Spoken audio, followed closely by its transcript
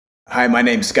Hi, my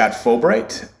name's Scott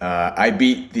Fulbright. I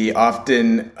beat the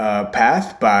often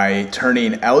path by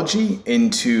turning algae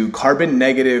into carbon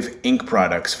negative ink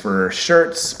products for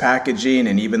shirts, packaging,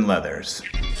 and even leathers.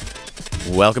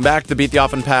 Welcome back to the Beat the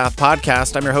Often Path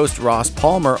podcast. I'm your host, Ross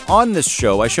Palmer. On this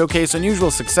show, I showcase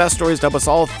unusual success stories to help us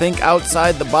all think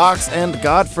outside the box and,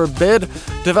 God forbid,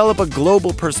 develop a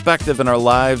global perspective in our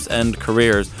lives and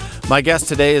careers. My guest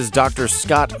today is Dr.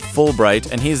 Scott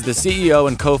Fulbright, and he's the CEO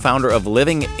and co-founder of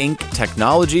Living Ink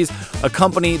Technologies, a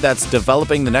company that's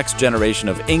developing the next generation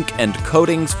of ink and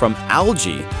coatings from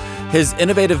algae. His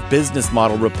innovative business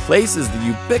model replaces the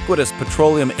ubiquitous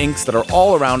petroleum inks that are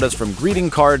all around us, from greeting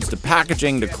cards to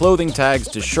packaging to clothing tags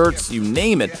to shirts, you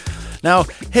name it. Now,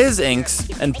 his inks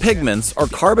and pigments are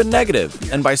carbon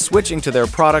negative, and by switching to their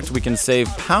product, we can save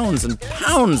pounds and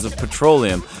pounds of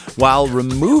petroleum while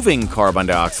removing carbon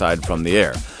dioxide from the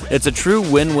air. It's a true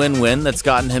win-win-win that's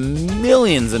gotten him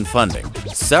millions in funding,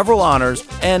 several honors,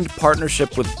 and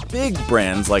partnership with big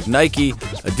brands like Nike,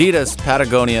 Adidas,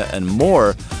 Patagonia, and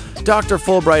more. Dr.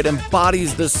 Fulbright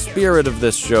embodies the spirit of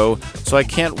this show, so I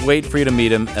can't wait for you to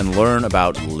meet him and learn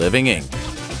about Living Ink.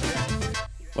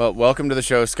 Well, welcome to the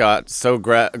show, Scott. So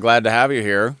glad to have you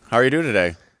here. How are you doing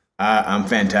today? I'm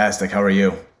fantastic. How are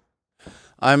you?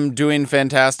 I'm doing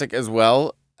fantastic as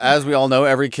well. As we all know,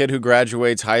 every kid who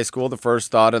graduates high school, the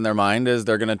first thought in their mind is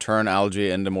they're going to turn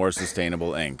algae into more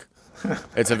sustainable ink.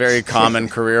 It's a very common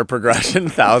career progression.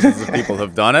 Thousands of people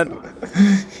have done it.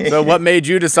 So what made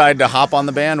you decide to hop on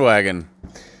the bandwagon?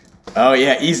 Oh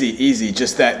yeah, easy.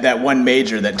 Just that one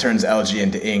major that turns algae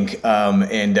into ink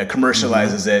and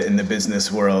commercializes it in the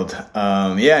business world.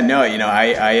 I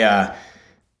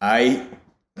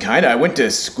went to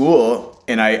school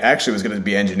and I actually was going to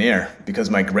be an engineer because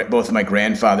both of my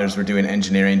grandfathers were doing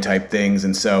engineering type things,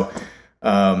 and so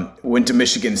went to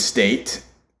Michigan State.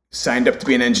 Signed up to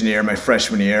be an engineer my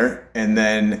freshman year, and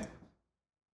then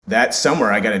that summer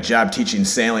I got a job teaching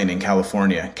sailing in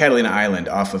California, Catalina Island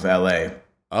off of LA.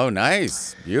 Oh,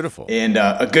 nice. Beautiful. And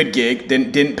a good gig.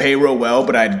 Didn't pay real well,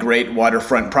 but I had great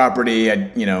waterfront property.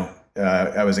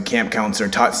 I was a camp counselor,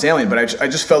 taught sailing, but I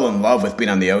just fell in love with being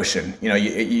on the ocean. You know,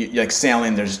 you like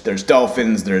sailing, there's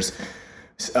dolphins, there's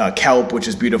kelp, which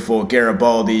is beautiful,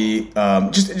 Garibaldi. I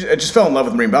just fell in love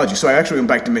with marine biology. So I actually went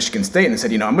back to Michigan State and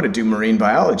said, I'm going to do marine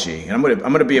biology, and I'm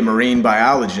going to be a marine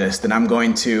biologist, and I'm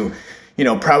going to,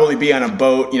 probably be on a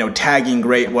boat, tagging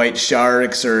great white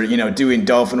sharks or, doing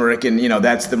dolphin work, and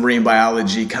that's the marine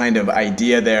biology kind of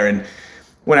idea there. And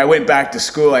when I went back to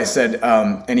school, I said,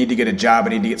 I need to get a job. I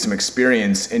need to get some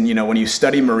experience. And, when you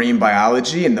study marine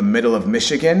biology in the middle of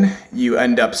Michigan, you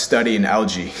end up studying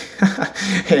algae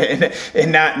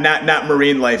and not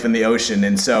marine life in the ocean.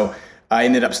 And so I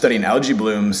ended up studying algae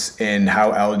blooms and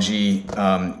how algae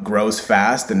grows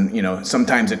fast. And,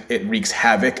 sometimes it wreaks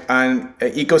havoc on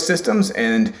ecosystems.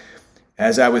 And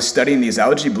as I was studying these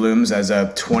algae blooms as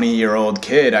a 20-year-old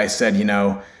kid, I said,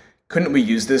 couldn't we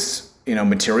use this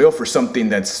material for something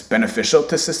that's beneficial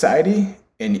to society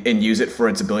and use it for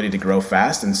its ability to grow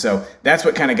fast? And so that's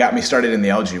what kind of got me started in the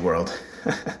algae world.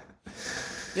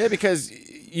 Yeah, because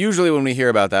usually when we hear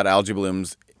about that, algae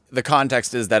blooms, the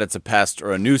context is that it's a pest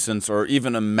or a nuisance or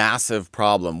even a massive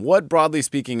problem. What, broadly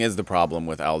speaking, is the problem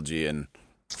with algae in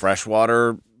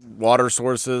freshwater water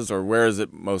sources, or where is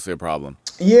it mostly a problem?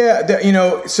 Yeah,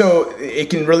 so it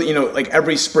can really, like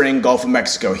every spring, Gulf of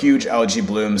Mexico, huge algae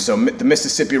blooms. So the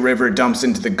Mississippi River dumps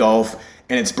into the Gulf,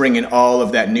 and it's bringing all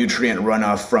of that nutrient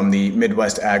runoff from the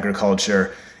Midwest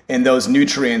agriculture. And those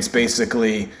nutrients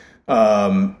basically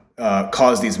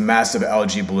cause these massive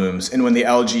algae blooms. And when the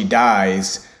algae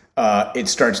dies, it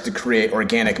starts to create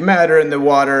organic matter in the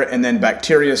water, and then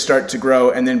bacteria start to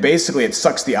grow, and then basically it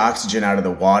sucks the oxygen out of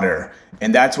the water.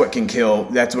 And that's what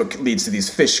leads to these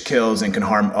fish kills and can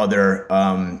harm other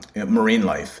marine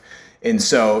life. And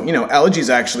so, algae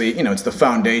is actually, it's the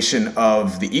foundation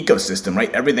of the ecosystem,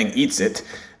 right? Everything eats it.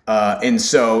 And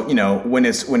so, when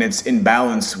it's in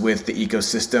balance with the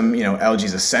ecosystem, algae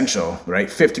is essential, right?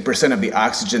 50% of the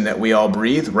oxygen that we all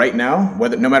breathe right now,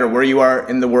 no matter where you are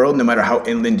in the world, no matter how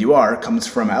inland you are, comes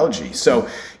from algae. So,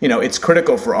 it's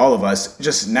critical for all of us,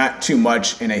 just not too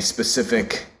much in a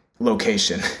specific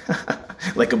location,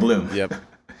 like a bloom. Yep.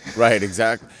 Right,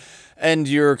 exactly. And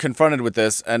you're confronted with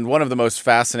this, and one of the most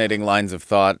fascinating lines of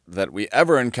thought that we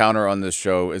ever encounter on this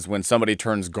show is when somebody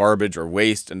turns garbage or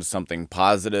waste into something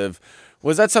positive.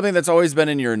 Was that something that's always been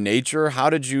in your nature?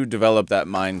 How did you develop that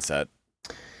mindset?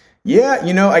 Yeah,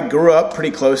 I grew up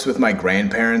pretty close with my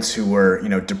grandparents who were,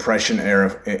 Depression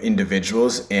era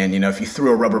individuals. And, if you threw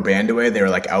a rubber band away, they were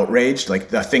like outraged, like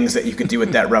the things that you could do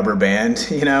with that rubber band,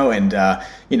 and,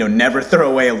 never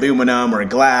throw away aluminum or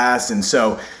glass. And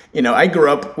so, I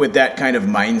grew up with that kind of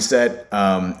mindset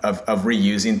of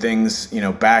reusing things,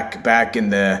 back in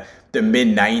the mid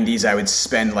 90s. I would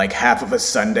spend like half of a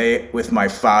Sunday with my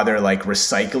father, like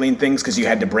recycling things, because you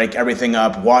had to break everything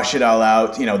up, wash it all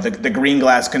out. The green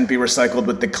glass couldn't be recycled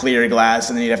with the clear glass,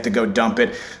 and then you'd have to go dump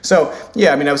it. So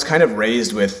yeah, I was kind of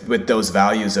raised with those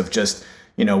values of just,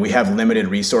 we have limited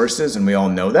resources, and we all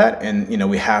know that, and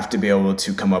we have to be able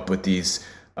to come up with these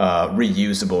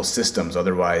reusable systems.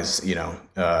 Otherwise, we're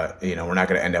not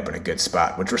going to end up in a good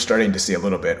spot, which we're starting to see a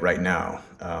little bit right now.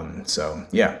 So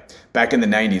yeah, back in the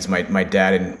 90s, my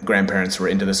dad and grandparents were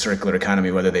into the circular economy,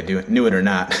 whether they knew it or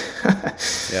not.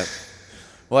 Yep.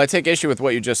 Well, I take issue with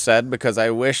what you just said because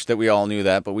I wish that we all knew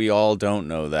that, but we all don't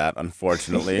know that,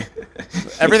 unfortunately.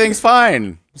 Everything's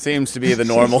fine seems to be the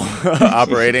normal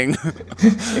operating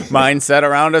mindset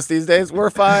around us these days.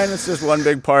 We're fine. It's just one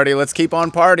big party. Let's keep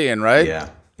on partying, right?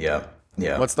 Yeah.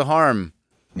 What's the harm?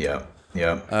 Yeah.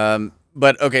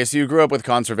 But okay, so you grew up with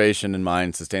conservation in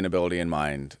mind, sustainability in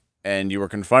mind, and you were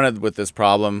confronted with this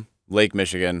problem, Lake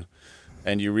Michigan,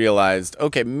 and you realized,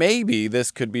 okay, maybe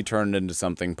this could be turned into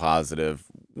something positive.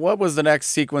 What was the next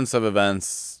sequence of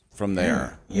events from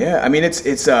there? Yeah.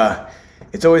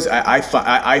 It's always,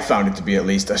 I found it to be at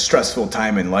least a stressful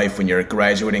time in life when you're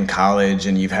graduating college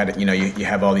and you've had, you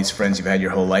have all these friends you've had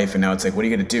your whole life, and now it's like, what are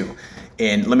you going to do?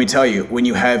 And let me tell you, when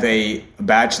you have a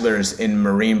bachelor's in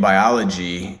marine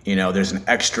biology, there's an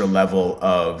extra level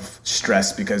of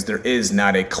stress because there is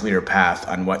not a clear path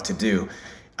on what to do.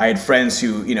 I had friends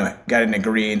who, got a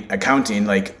degree in accounting.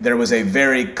 Like, there was a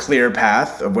very clear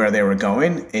path of where they were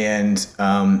going, and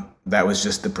that was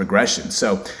just the progression.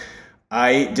 So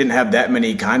I didn't have that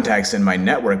many contacts in my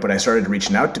network, but I started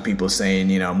reaching out to people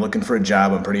saying, I'm looking for a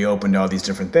job. I'm pretty open to all these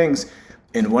different things.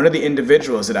 And one of the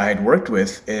individuals that I had worked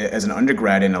with as an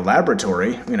undergrad in a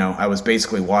laboratory, I was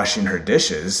basically washing her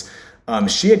dishes.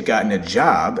 She had gotten a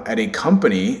job at a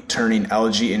company turning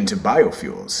algae into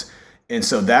biofuels. And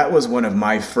so that was one of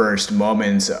my first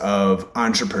moments of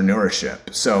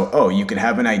entrepreneurship. So, you can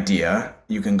have an idea,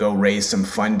 you can go raise some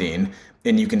funding,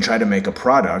 and you can try to make a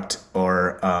product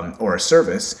or a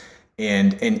service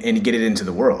and get it into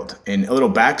the world. And a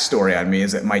little backstory on me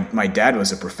is that my dad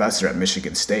was a professor at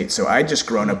Michigan State. So I just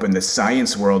grown up in the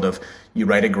science world of, you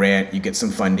write a grant, you get some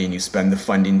funding, you spend the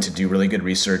funding to do really good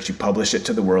research, you publish it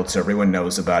to the world so everyone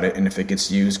knows about it. And if it gets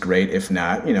used, great. If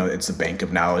not, it's a bank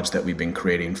of knowledge that we've been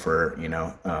creating for,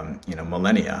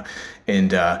 millennia.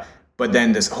 And, but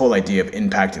then this whole idea of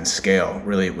impact and scale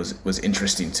really was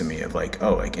interesting to me, of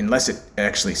unless it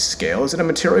actually scales at a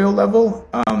material level,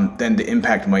 then the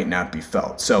impact might not be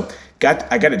felt. So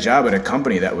I got a job at a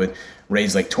company that would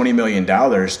raise like $20 million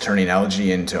turning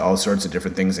algae into all sorts of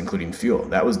different things, including fuel.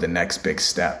 That was the next big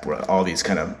step, where all these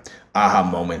kind of aha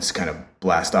moments kind of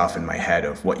blast off in my head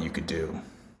of what you could do.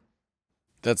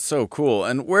 That's so cool.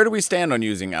 And where do we stand on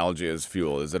using algae as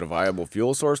fuel? Is it a viable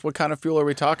fuel source? What kind of fuel are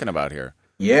we talking about here?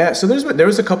 Yeah, so there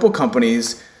was a couple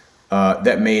companies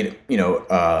that made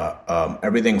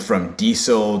everything from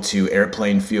diesel to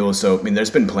airplane fuel. So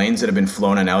there's been planes that have been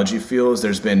flown on algae fuels.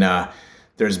 There's been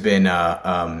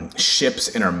ships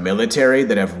in our military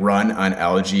that have run on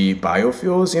algae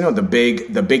biofuels.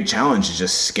 The big challenge is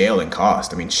just scale and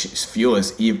cost. Fuel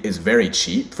is very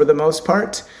cheap for the most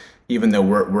part, even though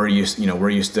we're used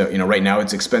to, right now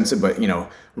it's expensive, but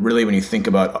really when you think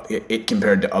about it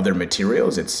compared to other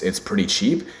materials, it's pretty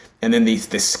cheap. And then the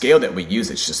scale that we use,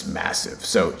 it's just massive.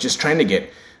 So just trying to get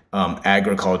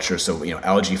agriculture, so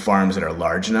algae farms that are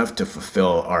large enough to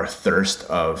fulfill our thirst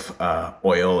of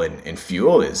oil and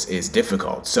fuel is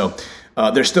difficult. So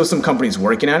there's still some companies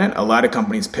working on it. A lot of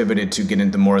companies pivoted to get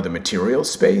into more of the material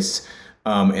space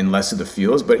and less of the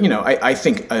fuels. But I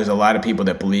think there's a lot of people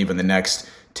that believe in the next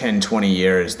 10, 20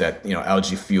 years that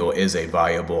algae fuel is a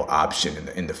viable option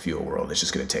in the fuel world. It's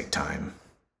just going to take time.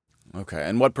 Okay,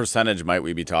 and what percentage might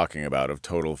we be talking about of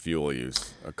total fuel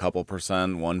use? A couple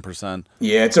percent, 1%?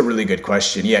 Yeah, it's a really good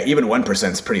question. Yeah, even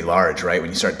 1% is pretty large, right? When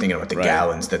you start thinking about the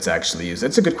gallons that's actually used.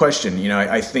 That's a good question.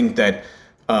 I think that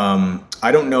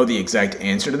I don't know the exact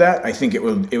answer to that. I think it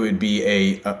would be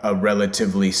a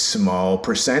relatively small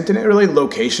percent, and it really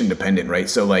location dependent, right?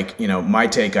 So my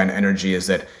take on energy is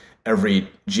that every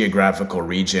geographical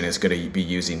region is going to be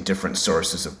using different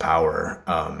sources of power.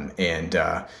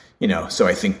 So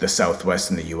I think the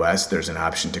Southwest in the U.S., there's an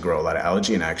option to grow a lot of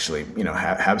algae and actually,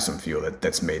 have some fuel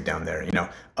that's made down there.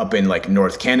 Up in like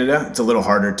North Canada, it's a little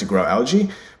harder to grow algae.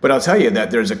 But I'll tell you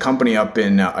that there's a company up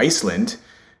in Iceland,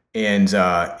 and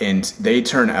they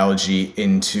turn algae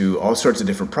into all sorts of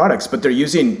different products, but they're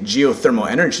using geothermal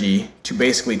energy to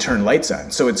basically turn lights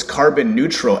on. So it's carbon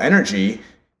neutral energy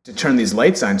to turn these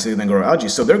lights on so they can grow algae.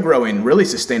 So they're growing really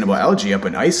sustainable algae up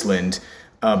in Iceland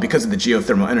because of the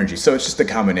geothermal energy. So it's just a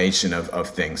combination of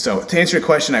things. So to answer your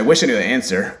question, I wish I knew the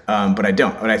answer, but I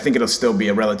don't. And I think it'll still be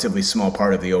a relatively small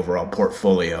part of the overall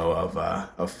portfolio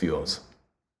of fuels.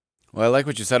 Well, I like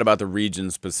what you said about the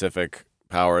region-specific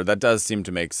power. That does seem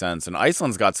to make sense. And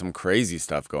Iceland's got some crazy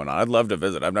stuff going on. I'd love to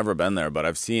visit. I've never been there, but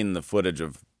I've seen the footage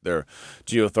of their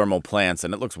geothermal plants,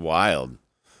 and it looks wild.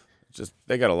 Just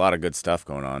they got a lot of good stuff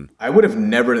going on. I would have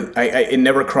never, it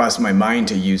never crossed my mind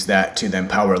to use that to then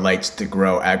power lights to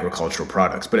grow agricultural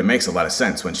products, but it makes a lot of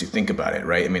sense once you think about it,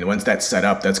 right? I mean, once that's set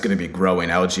up, that's going to be growing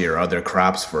algae or other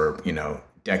crops for,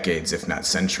 decades, if not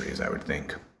centuries, I would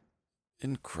think.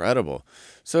 Incredible.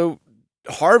 So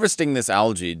harvesting this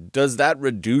algae, does that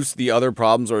reduce the other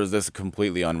problems, or is this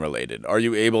completely unrelated? Are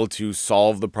you able to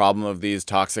solve the problem of these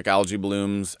toxic algae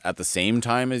blooms at the same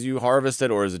time as you harvest it,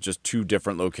 or is it just two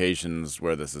different locations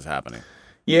where this is happening?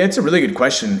 Yeah, it's a really good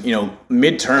question.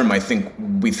 Midterm, I think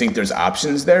we think there's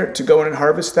options there to go in and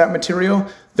harvest that material.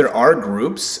 There are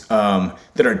groups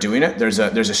that are doing it. There's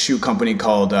a shoe company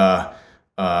called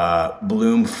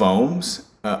Bloom Foams.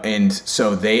 And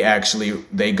so they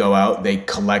go out, they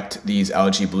collect these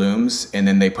algae blooms, and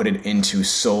then they put it into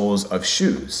soles of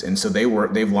shoes. And so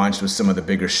they've launched with some of the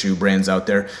bigger shoe brands out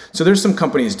there. So there's some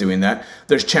companies doing that.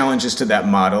 There's challenges to that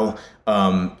model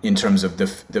in terms of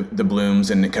the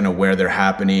blooms and kind of where they're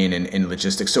happening and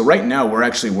logistics. So right now we're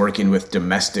actually working with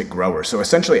domestic growers. So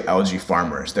essentially algae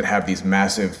farmers that have these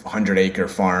massive 100-acre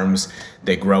farms.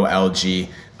 They grow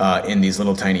algae in these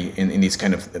little tiny, in these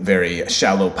kind of very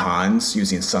shallow ponds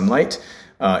using sunlight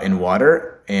and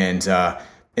water. And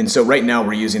so right now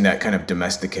we're using that kind of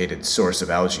domesticated source of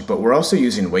algae, but we're also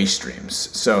using waste streams.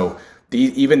 So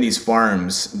even these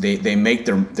farms, they make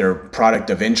their product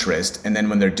of interest, and then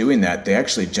when they're doing that, they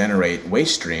actually generate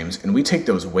waste streams, and we take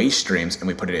those waste streams and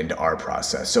we put it into our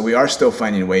process. So we are still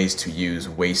finding ways to use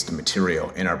waste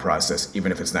material in our process,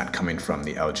 even if it's not coming from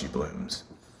the algae blooms.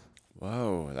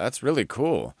 Whoa, that's really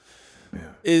cool. Yeah.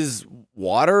 Is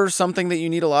water something that you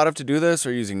need a lot of to do this,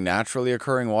 or using naturally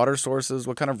occurring water sources?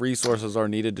 What kind of resources are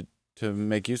needed to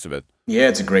make use of it? Yeah,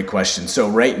 it's a great question. So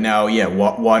right now,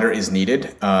 water is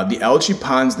needed. The algae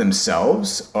ponds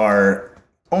themselves are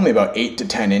only about 8 to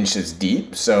 10 inches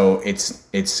deep. So it's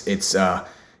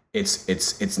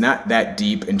not that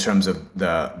deep in terms of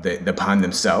the pond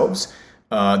themselves.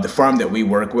 The farm that we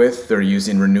work with, they're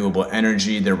using renewable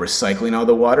energy. They're recycling all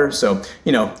the water. So,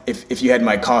 if you had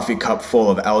my coffee cup full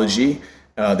of algae,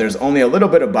 there's only a little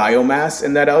bit of biomass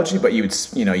in that algae, but you would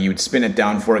spin it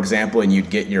down, for example, and you'd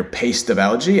get your paste of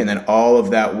algae, and then all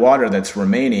of that water that's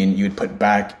remaining, you'd put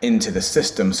back into the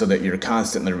system so that you're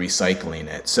constantly recycling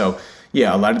it. So,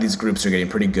 yeah, a lot of these groups are getting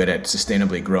pretty good at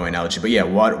sustainably growing algae. But yeah,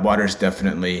 water is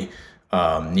definitely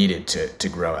needed to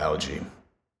grow algae.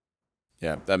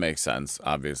 Yeah, that makes sense,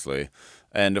 obviously.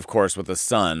 And of course, with the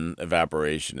sun,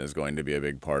 evaporation is going to be a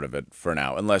big part of it for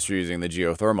now, unless you're using the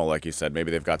geothermal, like you said. Maybe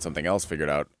they've got something else figured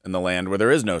out in the land where there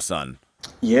is no sun.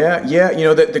 Yeah.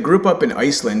 The group up in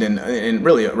Iceland and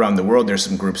really around the world, there's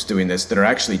some groups doing this that are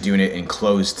actually doing it in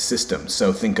closed systems.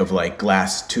 So think of like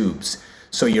glass tubes.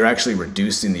 So you're actually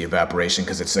reducing the evaporation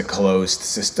because it's a closed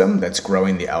system that's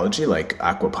growing the algae, like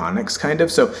aquaponics kind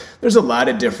of. So there's a lot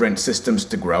of different systems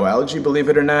to grow algae, believe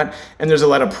it or not. And there's a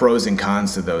lot of pros and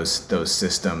cons to those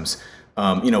systems.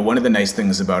 One of the nice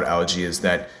things about algae is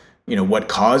that, what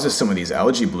causes some of these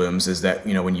algae blooms is that,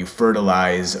 when you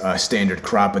fertilize a standard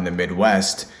crop in the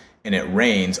Midwest, and it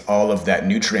rains, all of that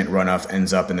nutrient runoff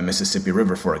ends up in the Mississippi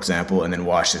River, for example, and then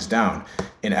washes down.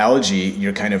 In algae,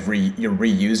 you're kind of you're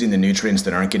reusing the nutrients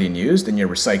that aren't getting used, and you're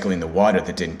recycling the water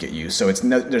that didn't get used. So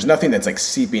there's nothing that's like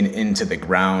seeping into the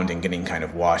ground and getting kind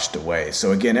of washed away.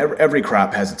 So again, every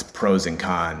crop has its pros and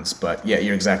cons, but yeah,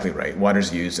 you're exactly right.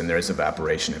 Water's used, and there is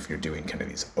evaporation if you're doing kind of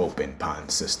these open pond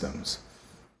systems.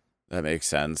 That makes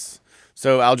sense.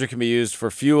 So algae can be used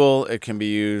for fuel. It can be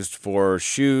used for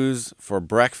shoes, for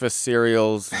breakfast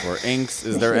cereals, for inks.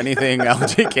 Is there anything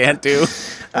algae can't do?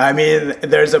 I mean,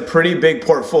 there's a pretty big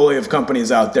portfolio of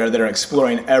companies out there that are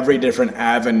exploring every different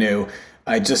avenue.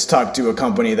 I just talked to a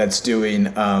company that's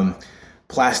doing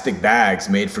plastic bags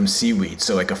made from seaweed.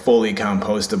 So like a fully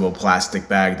compostable plastic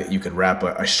bag that you could wrap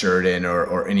a shirt in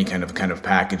or any kind of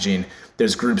packaging.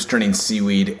 There's groups turning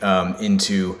seaweed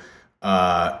into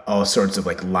all sorts of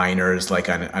like liners, like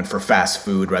on for fast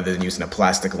food, rather than using a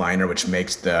plastic liner, which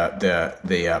makes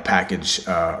the package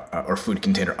or food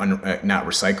container not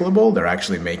recyclable. They're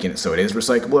actually making it so it is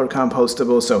recyclable or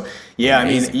compostable. So yeah,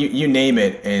 Amazing. I mean, you name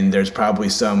it, and there's probably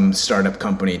some startup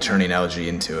company turning algae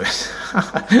into it.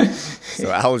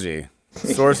 So algae,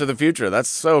 source of the future. That's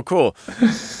so cool.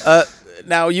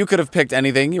 Now, you could have picked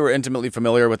anything. You were intimately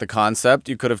familiar with the concept.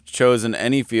 You could have chosen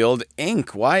any field.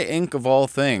 Ink. Why ink of all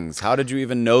things? How did you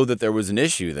even know that there was an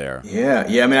issue there? Yeah.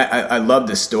 I mean, I love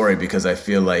this story because I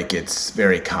feel like it's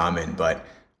very common. But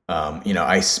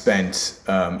I spent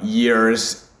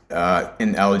years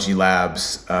in algae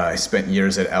labs. I spent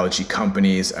years at algae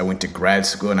companies. I went to grad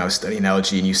school and I was studying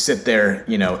algae. And you sit there,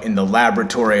 in the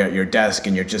laboratory at your desk,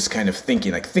 and you're just kind of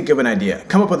thinking, like, think of an idea,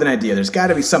 come up with an idea. There's got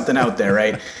to be something out there,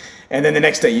 right? And then the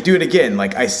next day you do it again.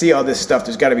 Like, I see all this stuff.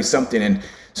 There's got to be something. And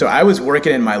so I was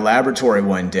working in my laboratory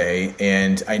one day,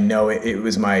 and I know it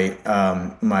was my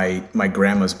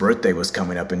grandma's birthday was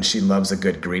coming up, and she loves a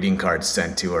good greeting card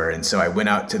sent to her. And so I went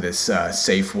out to this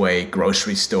Safeway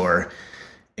grocery store,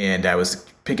 and I was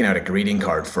picking out a greeting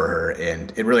card for her.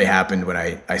 And it really happened when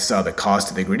I saw the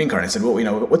cost of the greeting card. I said, well,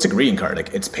 what's a greeting card?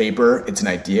 Like, it's paper, it's an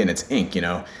idea, and it's ink,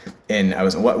 And I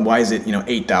was, why is it,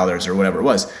 $8 or whatever it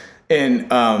was?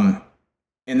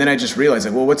 And then I just realized,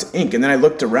 like, well, what's ink? And then I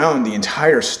looked around the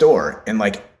entire store, and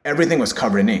like everything was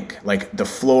covered in ink, like the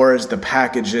floors, the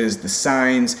packages, the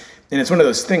signs. And it's one of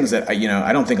those things that I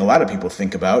don't think a lot of people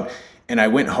think about. And I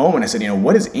went home and I said,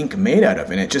 what is ink made out of?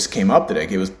 And it just came up that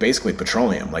it was basically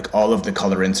petroleum. Like, all of the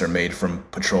colorants are made from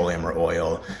petroleum or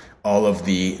oil. All of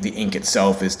the ink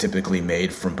itself is typically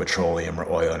made from petroleum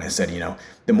or oil. And I said,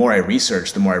 the more I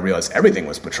researched, the more I realized everything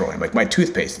was petroleum. Like my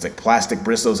toothpaste, it's like plastic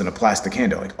bristles and a plastic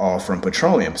handle, like all from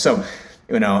petroleum. So,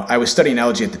 I was studying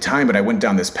algae at the time, but I went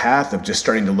down this path of just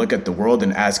starting to look at the world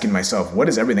and asking myself, what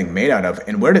is everything made out of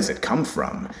and where does it come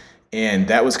from? And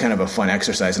that was kind of a fun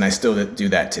exercise, and I still do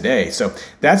that today. So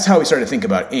that's how we started to think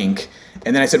about ink.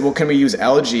 And then I said, well, can we use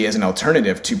algae as an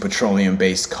alternative to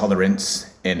petroleum-based colorants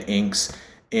and inks?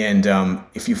 And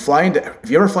if you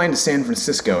ever fly into San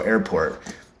Francisco airport,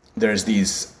 there's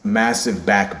these massive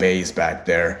back bays back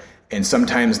there, and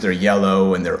sometimes they're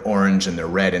yellow and they're orange and they're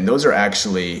red, and those are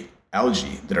actually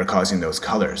algae that are causing those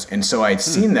colors. And so I'd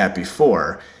seen that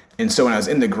before. And so when I was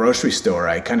in the grocery store,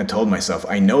 I kind of told myself,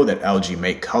 I know that algae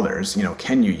make colors.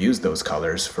 Can you use those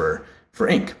colors for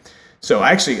ink? So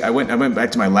I went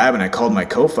back to my lab and I called my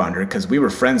co-founder, because we were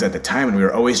friends at the time and we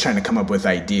were always trying to come up with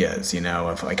ideas,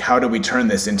 of like, how do we turn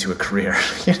this into a career,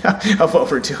 of what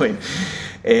we're doing.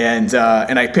 And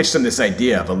I pitched him this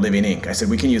idea of a living ink. I said,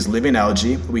 we can use living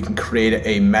algae. We can create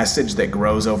a message that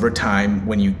grows over time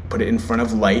when you put it in front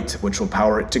of light, which will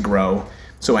power it to grow.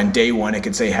 So on day 1, it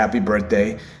could say happy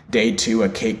birthday. Day 2, a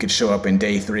cake could show up. And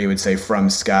day 3, it would say from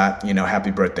Scott,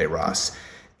 happy birthday, Ross.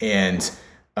 And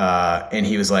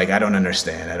he was like, I don't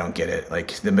understand. I don't get it.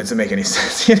 Like, it doesn't make any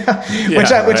sense,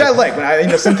 which I like.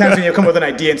 When sometimes when you come with an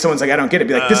idea and someone's like, I don't get it,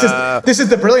 be like, this is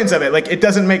the brilliance of it. Like, it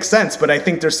doesn't make sense, but I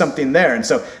think there's something there. And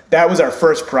so that was our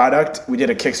first product. We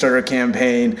did a Kickstarter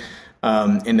campaign.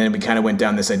 And then we kind of went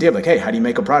down this idea of like, hey, how do you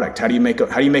make a product? How do you make an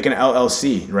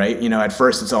LLC, right? At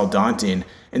first it's all daunting,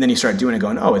 and then you start doing it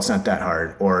going, oh, it's not that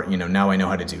hard. Or, now I know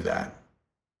how to do that.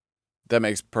 That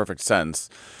makes perfect sense.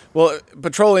 Well,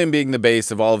 petroleum being the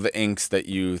base of all of the inks that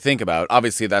you think about,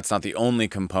 obviously that's not the only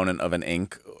component of an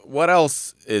ink. What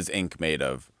else is ink made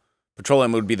of?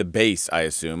 Petroleum would be the base, I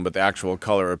assume, but the actual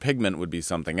color or pigment would be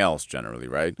something else generally,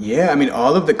 right? Yeah, I mean,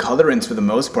 all of the colorants for the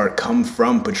most part come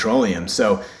from petroleum.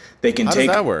 So they can How does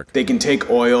that work? They can take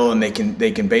oil and they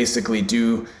can basically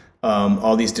do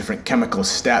all these different chemical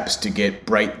steps to get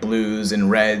bright blues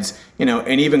and reds,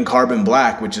 and even carbon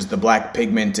black, which is the black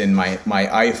pigment in my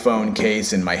iPhone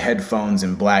case and my headphones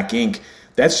and black ink.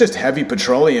 That's just heavy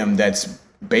petroleum that's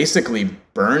basically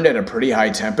burned at a pretty high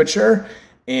temperature.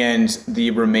 And the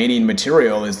remaining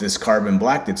material is this carbon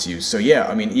black that's used. So yeah,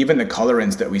 I mean, even the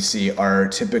colorants that we see are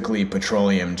typically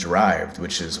petroleum derived,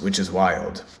 which is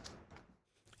wild.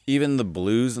 Even the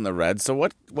blues and the reds. So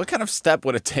what kind of step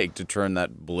would it take to turn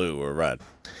that blue or red?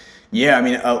 Yeah, I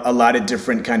mean, a lot of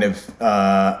different kind of,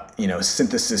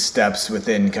 synthesis steps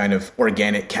within kind of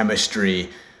organic chemistry,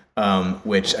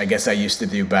 which I guess I used to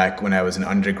do back when I was an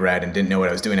undergrad and didn't know what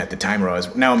I was doing at the time.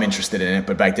 Now I'm interested in it,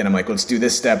 but back then I'm like, let's do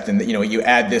this step. Then, you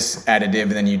add this additive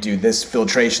and then you do this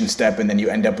filtration step and then you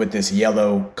end up with this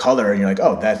yellow color and you're like,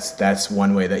 oh, that's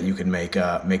one way that you can make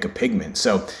a pigment.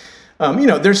 So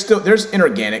there's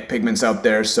inorganic pigments out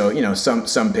there. So,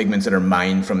 some pigments that are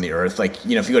mined from the earth, like,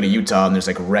 if you go to Utah and there's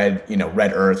like red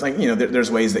earth, like,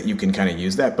 there's ways that you can kind of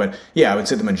use that. But yeah, I would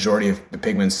say the majority of the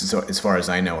pigments, so as far as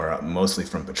I know, are mostly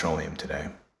from petroleum today.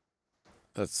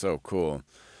 That's so cool.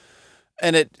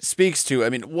 And it speaks to,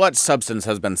 what substance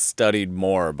has been studied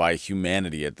more by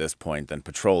humanity at this point than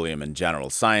petroleum in general?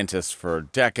 Scientists for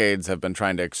decades have been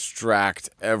trying to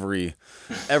extract every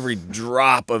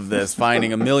drop of this,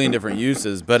 finding a million different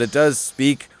uses. But it does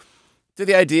speak to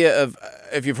the idea of,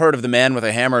 if you've heard of the man with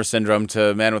a hammer syndrome,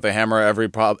 to man with a hammer,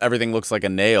 everything looks like a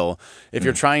nail. If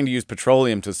you're trying to use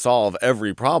petroleum to solve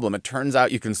every problem, it turns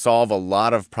out you can solve a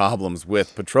lot of problems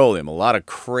with petroleum, a lot of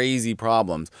crazy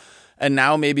problems. And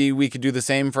now maybe we could do the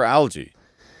same for algae.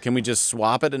 Can we just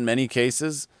swap it in many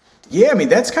cases? Yeah,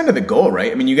 that's kind of the goal,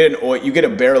 right? You get a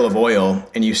barrel of oil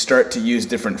and you start to use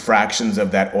different fractions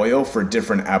of that oil for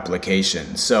different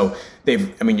applications. So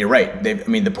you're right.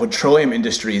 The petroleum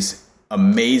industry is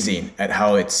amazing at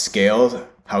how it's scaled,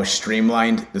 how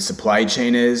streamlined the supply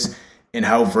chain is, and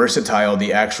how versatile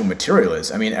the actual material is.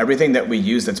 Everything that we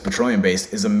use that's petroleum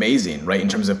based is amazing, right? In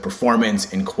terms of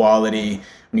performance and quality.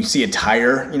 When you see a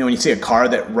tire, when you see a car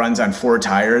that runs on 4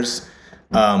 tires,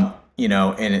 in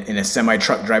a semi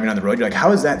truck driving on the road, you're like, how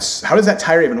does that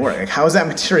tire even work? Like, how does that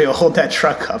material hold that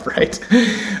truck up, right?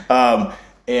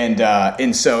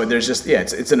 And so there's just,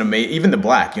 it's an amazing, even the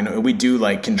black, we do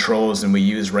like controls and we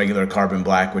use regular carbon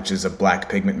black, which is a black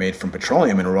pigment made from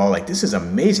petroleum. And we're all like, this is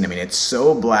amazing. It's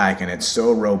so black and it's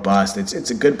so robust.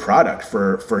 It's a good product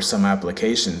for some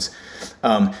applications.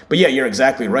 But yeah, you're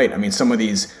exactly right. Some of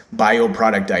these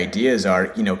bioproduct ideas are,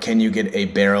 can you get a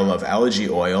barrel of algae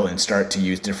oil and start to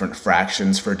use different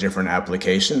fractions for different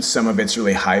applications? Some of it's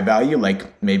really high value,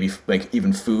 like maybe like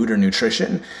even food or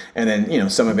nutrition. And then,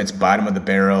 some of it's bottom of the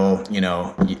barrel,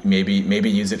 maybe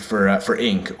use it for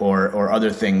ink or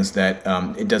other things that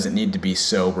it doesn't need to be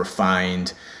so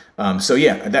refined. So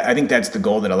yeah, I think that's the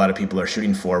goal that a lot of people are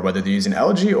shooting for, whether they're using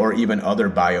algae or even other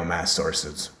biomass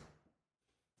sources.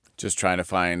 Just trying to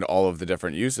find all of the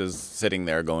different uses, sitting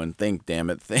there going, think,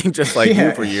 damn it, think, just like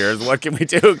you for years. What can we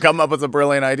do? Come up with a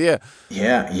brilliant idea.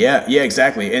 Yeah,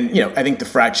 exactly. And, I think the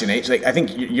fractionation, like, I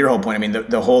think your whole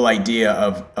point, the whole idea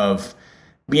of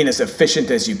being as efficient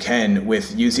as you can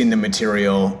with using the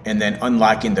material and then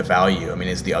unlocking the value,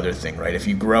 is the other thing, right? If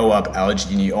you grow up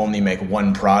algae and you only make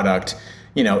one product,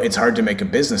 it's hard to make a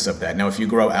business of that. Now, if you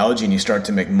grow algae and you start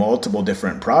to make multiple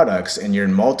different products and you're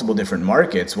in multiple different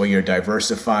markets, well, you're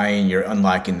diversifying, you're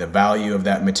unlocking the value of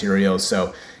that material.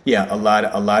 So yeah, a lot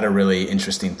of really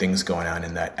interesting things going on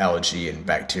in that algae and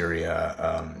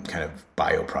bacteria kind of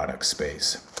bioproduct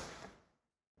space.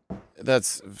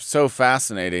 That's so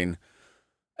fascinating.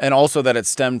 And also that it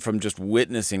stemmed from just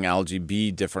witnessing algae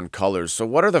be different colors. So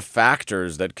what are the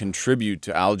factors that contribute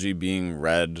to algae being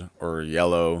red or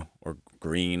yellow or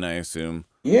green, I assume?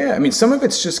 Yeah, some of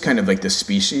it's just kind of like the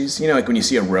species. Like when you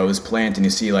see a rose plant and you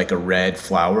see like a red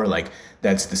flower, like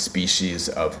that's the species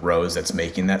of rose that's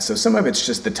making that. So some of it's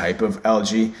just the type of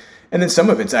algae. And then some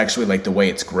of it's actually like the way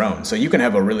it's grown. So you can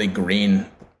have a really green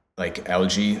like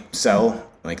algae cell,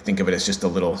 like think of it as just a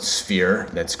little sphere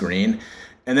that's green.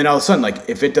 And then all of a sudden, like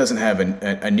if it doesn't have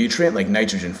a nutrient like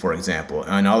nitrogen, for example,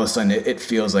 and all of a sudden it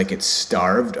feels like it's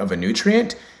starved of a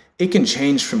nutrient, it can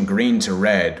change from green to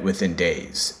red within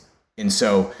days. And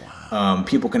so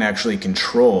people can actually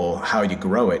control how you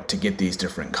grow it to get these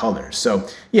different colors. So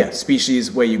yeah,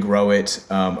 species, way you grow it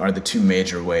are the two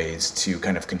major ways to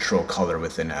kind of control color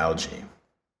within algae.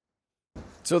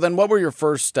 So then what were your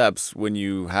first steps when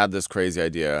you had this crazy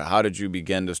idea? How did you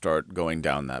begin to start going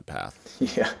down that path?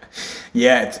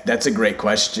 Yeah, that's a great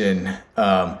question.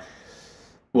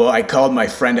 Well, I called my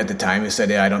friend at the time who said,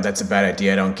 that's a bad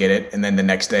idea. I don't get it. And then the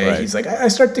next day He's like, I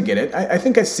start to get it. I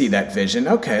think I see that vision.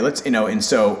 Okay, let's, and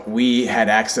so we had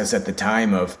access at the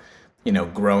time of,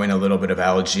 growing a little bit of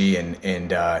algae and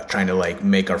trying to like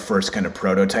make our first kind of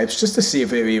prototypes just to see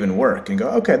if it would even work and go,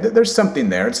 okay, there's something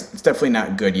there. It's definitely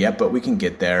not good yet, but we can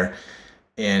get there.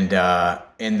 And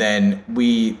then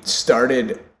we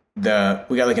started we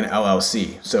got like an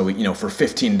LLC. So we, for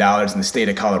 $15 in the state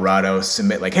of Colorado,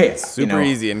 submit like, hey, super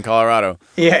easy in Colorado.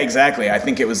 Yeah, exactly. I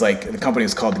think it was like the company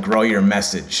was called Grow Your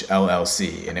Message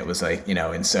LLC. And it was like,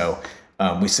 and so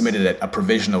we submitted a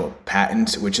provisional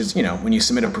patent, which is, when you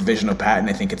submit a provisional patent,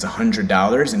 I think it's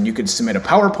 $100 and you could submit a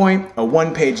PowerPoint, a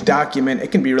 1-page document.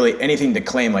 It can be really anything to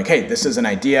claim like, hey, this is an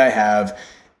idea I have.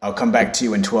 I'll come back to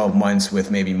you in 12 months with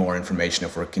maybe more information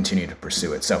if we're continuing to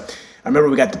pursue it. So I remember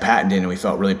we got the patent in and we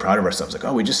felt really proud of ourselves. Like,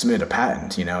 oh, we just submitted a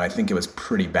patent. I think it was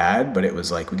pretty bad, but it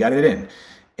was like, we got it in.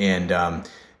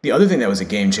 the other thing that was a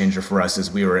game changer for us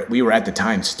is we were at the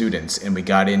time students, and we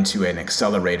got into an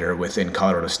accelerator within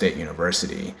Colorado State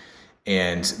University.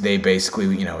 And they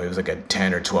basically, it was like a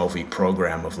 10 or 12 week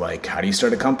program of like, how do you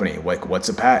start a company? Like, what's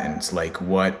a patent? Like,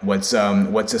 what's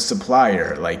a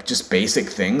supplier? Like, just basic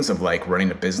things of like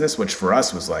running a business, which for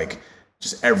us was like,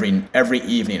 just every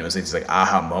evening it was these like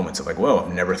aha moments of like, whoa,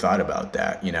 I've never thought about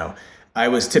that. I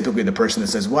was typically the person that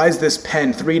says, why is this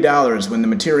pen $3 when the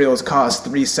materials cost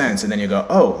 3 cents? And then you go,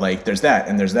 oh, like there's that,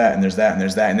 and there's that, and there's that, and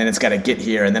there's that. And then it's got to get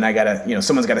here. And then I got to,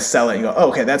 someone's got to sell it. And you go, oh,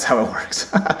 okay, that's how it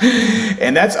works.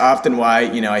 And that's often why,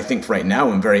 I think right now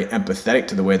I'm very empathetic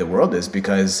to the way the world is,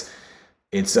 because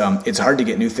it's hard to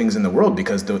get new things in the world,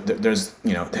 because there's,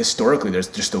 historically there's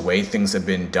just the way things have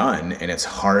been done. And it's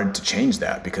hard to change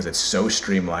that because it's so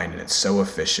streamlined and it's so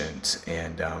efficient.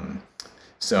 And,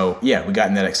 so yeah, we got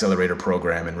in that accelerator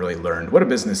program and really learned what a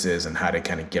business is and how to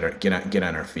kind of get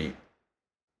on our feet.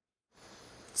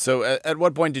 So at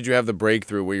what point did you have the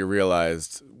breakthrough where you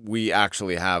realized we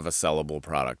actually have a sellable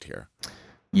product here?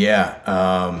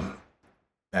 Yeah,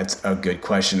 that's a good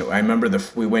question. I remember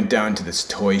we went down to this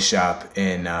toy shop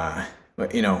and,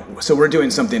 so we're doing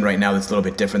something right now that's a little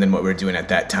bit different than what we were doing at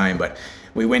that time, but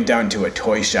we went down to a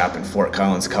toy shop in Fort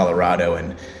Collins, Colorado,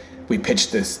 and we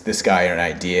pitched this guy an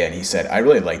idea, and he said, I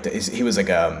really liked it. He was like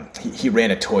he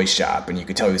ran a toy shop, and you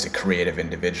could tell he was a creative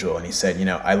individual. And he said,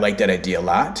 I like that idea a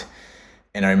lot.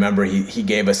 And I remember he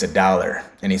gave us $1,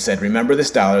 and he said, remember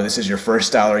this $1. This is your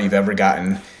first $1 you've ever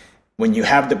gotten. When you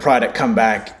have the product, come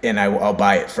back and I'll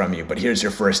buy it from you. But here's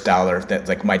your first $1. That's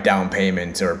like my down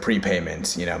payment or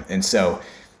prepayment, And so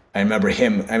I remember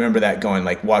that going,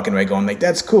 like walking away going like,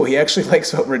 that's cool. He actually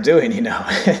likes what we're doing,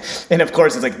 And of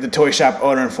course it's like the toy shop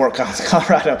owner in Fort Collins,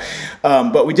 Colorado.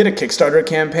 But we did a Kickstarter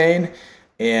campaign,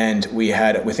 and we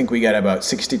think we got about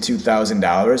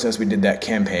 $62,000 as we did that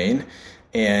campaign.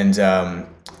 And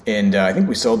I think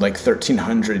we sold like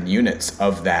 1,300 units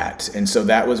of that. And so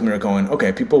that was when we were going,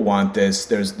 okay, people want this.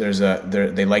 They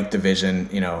like the vision,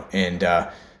 and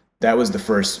that was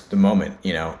the moment,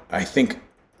 I think.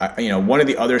 One of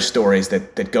the other stories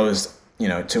that goes,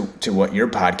 to what your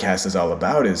podcast is all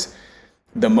about is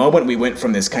the moment we went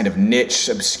from this kind of niche,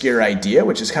 obscure idea,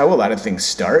 which is how a lot of things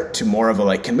start, to more of a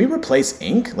like, can we replace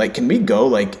ink? Like, can we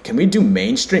do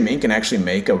mainstream ink and actually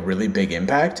make a really big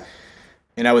impact?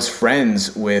 And I was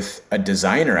friends with a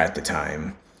designer at the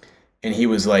time, and he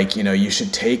was like, you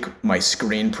should take my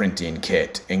screen printing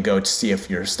kit and go to see if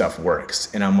your stuff works.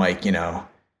 And I'm like,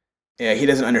 yeah, he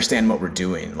doesn't understand what we're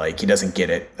doing. Like, he doesn't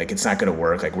get it. Like, it's not going to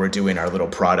work. Like, we're doing our little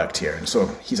product here. And so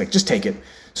he's like, just take it.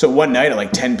 So one night at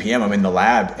like 10 p.m., I'm in the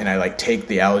lab, and I like take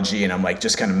the Algae, and I'm like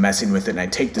just kind of messing with it. And I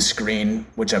take the screen,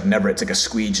 which it's like a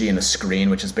squeegee and a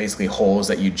screen, which is basically holes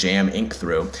that you jam ink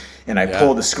through. And I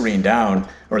pull the screen down,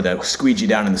 or the squeegee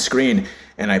down in the screen,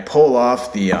 and I pull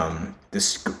off the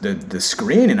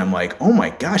screen, and I'm like, oh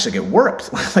my gosh, like it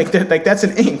worked. like that's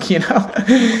an ink, And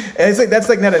it's like, that's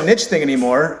like not a niche thing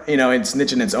anymore. It's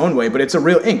niche in its own way, but it's a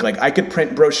real ink. Like, I could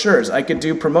print brochures, I could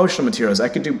do promotional materials, I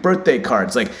could do birthday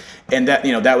cards, like, and that,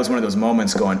 that was one of those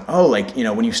moments going, oh, like,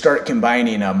 when you start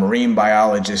combining a marine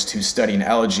biologist who's studying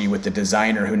algae with the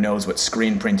designer who knows what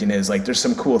screen printing is, like, there's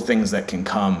some cool things that can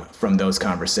come from those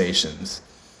conversations.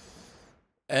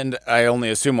 And I only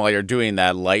assume while you're doing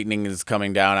that, lightning is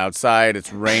coming down outside,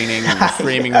 it's raining, and you're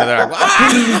screaming in the dark,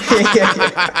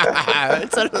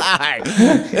 it's a lie.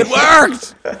 It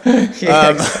worked!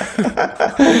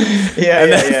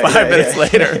 And then 5 minutes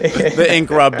later, the ink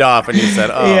rubbed off, and you said,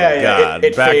 oh, God,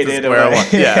 it back faded to square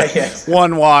away.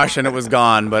 one. One wash, and it was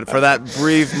gone. But for that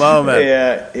brief moment.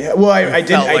 Yeah. Well, I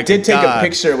did take a a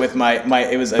picture with my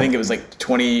I think it was like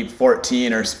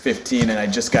 2014 or 15, and I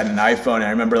just got an iPhone, and I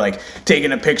remember like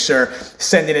taking a picture,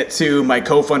 sending it to my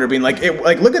co-founder, being like,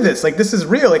 look at this, like, this is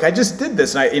real, like, I just did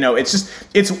this. And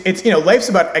it's life's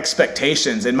about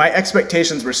expectations, and my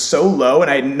expectations were so low,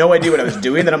 and I had no idea what I was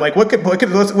doing, that I'm like, what's going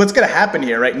to happen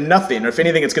here, right? Nothing, or if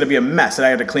anything, it's going to be a mess that I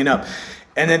had to clean up.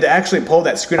 And then to actually pull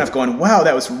that screen off going, wow,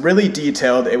 that was really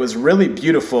detailed. It was really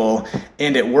beautiful,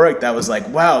 and it worked. I was like,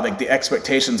 wow, like the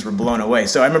expectations were blown away.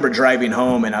 So I remember driving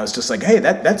home, and I was just like, hey,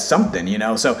 that's something,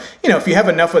 So, if you have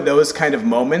enough of those kind of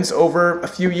moments over a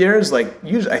few years, like,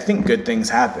 usually I think good things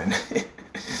happen.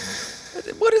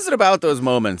 What is it about those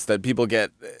moments that people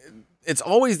get? It's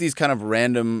always these kind of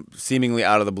random, seemingly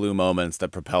out of the blue moments that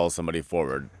propel somebody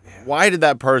forward. Why did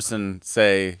that person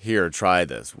say, here, try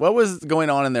this? What was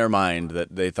going on in their mind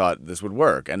that they thought this would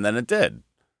work? And then it did.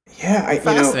 Yeah, I'm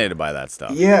fascinated by that stuff.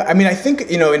 Yeah, I mean, I think,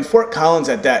 in Fort Collins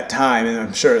at that time, and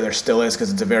I'm sure there still is,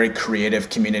 because it's a very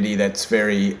creative community that's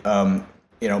very,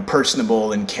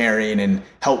 personable and caring and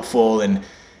helpful. And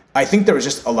I think there was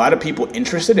just a lot of people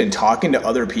interested in talking to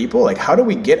other people. Like, how do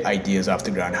we get ideas off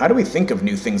the ground? How do we think of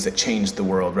new things that change the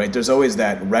world, right? There's always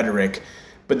that rhetoric,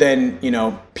 but then,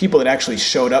 people that actually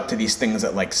showed up to these things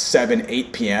at like 7,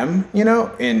 8 p.m.,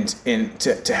 and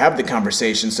to have the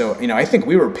conversation. So, I think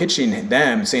we were pitching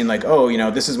them saying like, oh,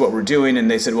 this is what we're doing.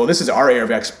 And they said, well, this is our area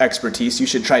of expertise. You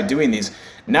should try doing these,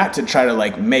 not to try to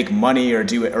like make money or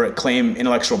do it or claim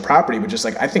intellectual property, but just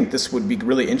like, I think this would be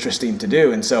really interesting to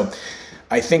do. And so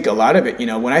I think a lot of it,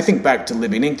 when I think back to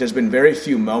Living Ink, there's been very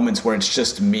few moments where it's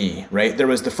just me, right? There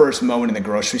was the first moment in the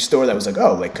grocery store that was like,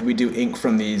 oh, like, could we do ink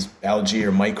from these algae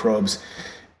or microbes?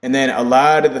 And then a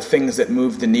lot of the things that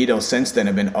moved the needle since then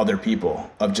have been other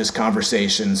people, of just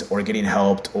conversations or getting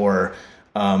helped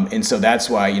and so that's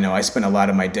why, I spend a lot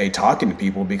of my day talking to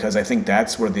people, because I think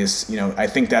that's where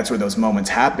those moments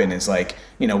happen. Is like,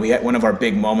 we had one of our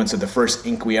big moments of the first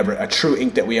ink a true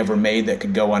ink that we ever made that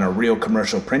could go on a real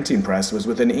commercial printing press was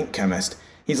with an ink chemist.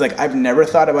 He's like, I've never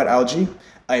thought about algae.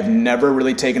 I've never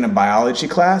really taken a biology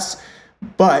class,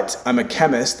 but I'm a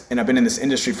chemist and I've been in this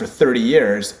industry for 30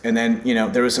 years. And then,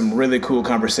 there was some really cool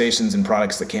conversations and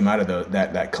products that came out of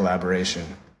that collaboration.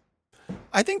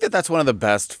 I think that that's one of the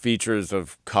best features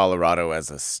of Colorado as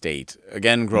a state.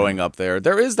 Again, growing up there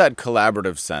is that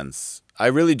collaborative sense. I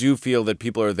really do feel that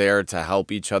people are there to help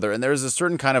each other. And there's a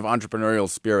certain kind of entrepreneurial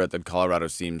spirit that Colorado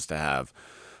seems to have,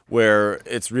 where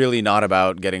it's really not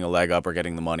about getting a leg up or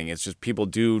getting the money. It's just people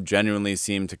do genuinely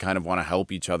seem to kind of want to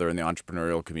help each other in the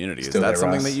entrepreneurial community. Is that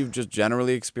something that you've just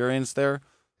generally experienced there?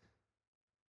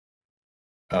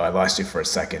 Oh, I lost you for a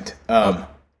second.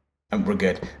 We're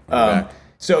good. Okay.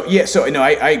 So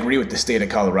I agree with the state of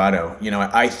Colorado.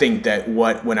 I think that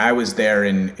when I was there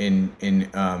in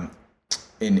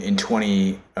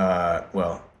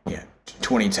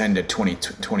 2010 to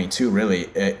 2022, really,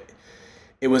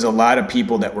 it was a lot of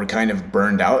people that were kind of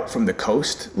burned out from the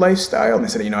coast lifestyle, and they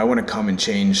said, I want to come and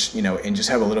change, and just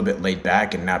have a little bit laid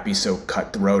back and not be so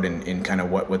cutthroat in kind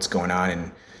of what's going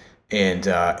on. And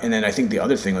then I think the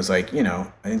other thing was like, I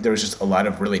think there was just a lot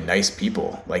of really nice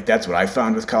people. Like, that's what I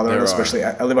found with Colorado, especially.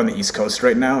 I live on the East Coast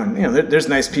right now, and there's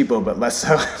nice people, but less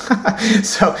so.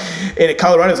 So in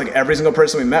Colorado, it's like every single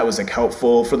person we met was like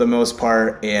helpful for the most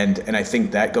part, and I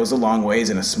think that goes a long ways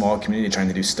in a small community trying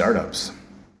to do startups.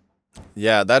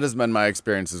 Yeah, that has been my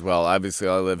experience as well. Obviously,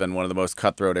 I live in one of the most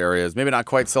cutthroat areas. Maybe not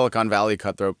quite Silicon Valley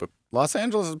cutthroat, but Los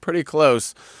Angeles is pretty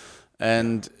close.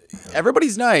 And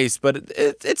everybody's nice, but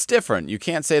it's different. You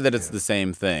can't say that it's the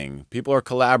same thing. People are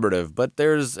collaborative, but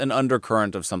there's an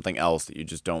undercurrent of something else that you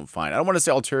just don't find. I don't want to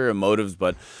say ulterior motives,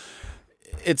 but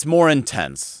it's more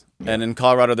intense. And in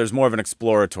Colorado, there's more of an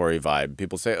exploratory vibe.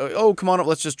 People say, oh, come on up,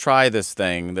 let's just try this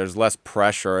thing. There's less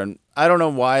pressure. And I don't know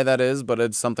why that is, but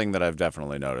it's something that I've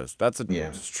definitely noticed. That's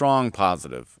a strong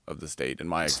positive of the state, in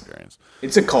my experience.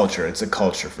 It's a culture. It's a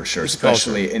culture for sure,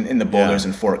 especially in the Boulders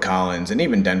and Fort Collins. And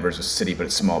even Denver's a city, but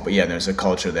it's small. But yeah, there's a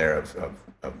culture there of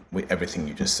everything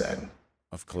you just said.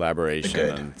 Of collaboration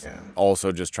and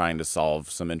also just trying to solve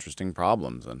some interesting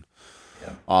problems. And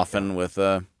often with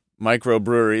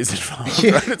microbreweries involved,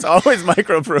 right? It's always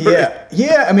microbreweries.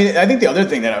 Yeah. I mean, I think the other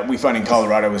thing that we find in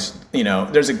Colorado is,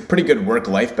 there's a pretty good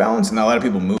work-life balance, and a lot of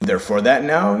people move there for that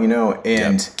now,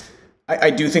 and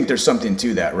I do think there's something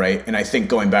to that, right? And I think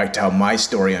going back to how my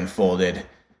story unfolded,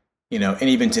 and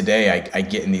even today, I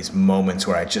get in these moments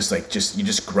where I you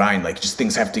just grind, like just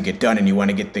things have to get done, and you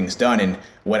want to get things done. And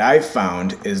what I've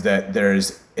found is that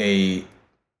there's the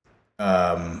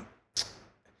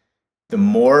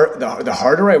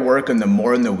harder I work and the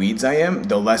more in the weeds I am,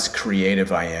 the less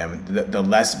creative I am, the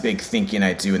less big thinking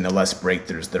I do, and the less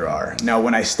breakthroughs there are. Now,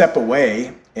 when I step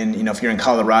away, and if you're in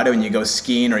Colorado and you go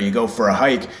skiing or you go for a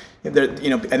hike, I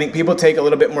think people take a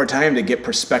little bit more time to get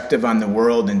perspective on the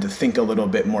world and to think a little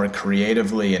bit more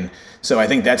creatively. And so I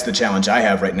think that's the challenge I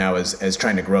have right now as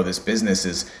trying to grow this business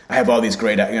is I have all these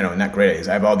great, not great ideas.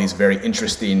 I have all these very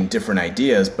interesting different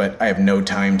ideas, but I have no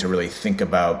time to really think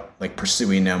about like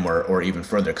pursuing them or even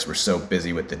further because we're so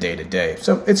busy with the day to day.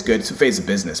 So it's good. It's a phase of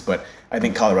business, but I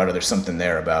think Colorado, there's something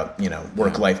there about,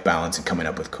 work-life balance and coming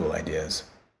up with cool ideas.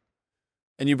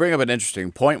 And you bring up an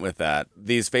interesting point with that.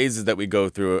 These phases that we go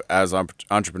through as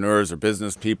entrepreneurs or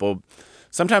business people,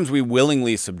 sometimes we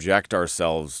willingly subject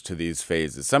ourselves to these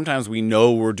phases. Sometimes we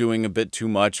know we're doing a bit too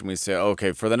much and we say,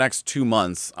 okay, for the next 2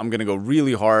 months, I'm going to go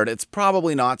really hard. It's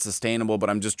probably not sustainable, but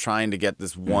I'm just trying to get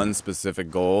this one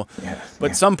specific goal.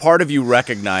 But some part of you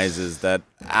recognizes that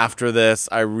after this,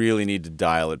 I really need to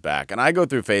dial it back. And I go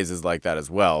through phases like that as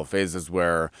well, phases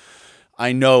where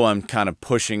I know I'm kind of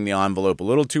pushing the envelope a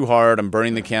little too hard. I'm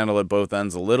burning the candle at both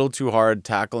ends a little too hard,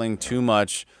 tackling too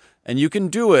much. And you can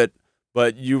do it,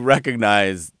 but you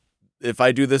recognize if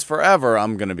I do this forever,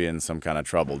 I'm going to be in some kind of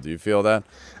trouble. Do you feel that?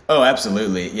 Oh,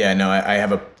 absolutely. Yeah, no, I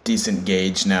have a decent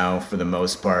gauge now for the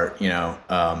most part,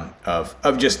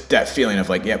 of just that feeling of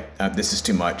like, yep, this is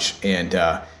too much, and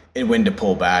when to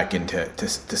pull back and to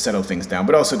settle things down,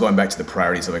 but also going back to the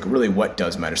priorities of like really what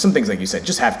does matter. Some things, like you said,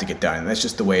 just have to get done, and that's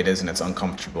just the way it is, and it's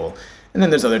uncomfortable. And then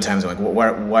there's other times I'm like,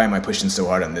 well, why am I pushing so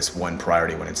hard on this one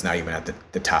priority when it's not even at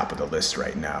the top of the list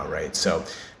right now, right? So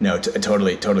no,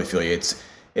 totally feel you.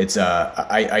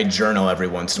 I journal every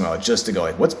once in a while just to go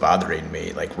like, what's bothering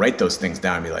me? Like write those things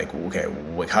down and be like, okay,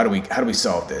 how do we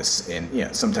solve this?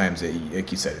 And sometimes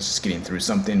like you said, it's just getting through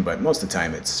something, but most of the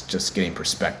time it's just getting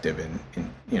perspective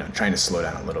and trying to slow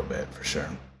down a little bit for sure.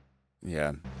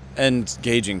 Yeah. And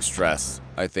gauging stress,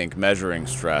 I think, measuring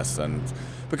stress, and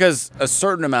because a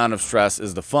certain amount of stress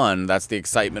is the fun, that's the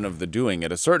excitement of the doing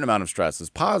it. A certain amount of stress is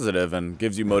positive and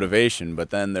gives you motivation, but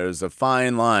then there's a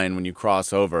fine line when you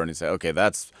cross over and you say, okay,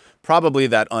 that's probably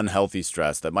that unhealthy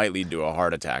stress that might lead to a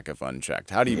heart attack if unchecked.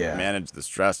 How do you manage the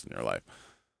stress in your life?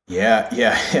 Yeah,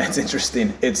 it's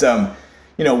interesting. It's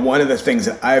one of the things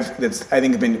that's I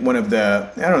think been one of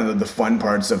the fun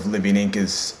parts of Living Inc.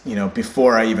 is,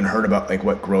 before I even heard about like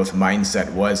what growth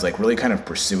mindset was, like really kind of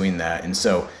pursuing that. And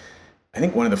so I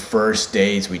think one of the first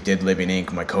days we did Living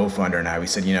Inc., my co-founder and I, we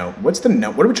said, what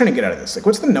are we trying to get out of this? Like,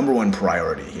 what's the number one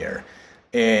priority here?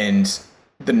 And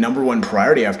the number one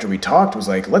priority after we talked was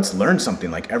like, let's learn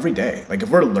something like every day. Like if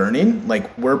we're learning,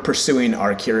 like we're pursuing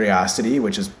our curiosity,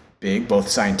 which is big, both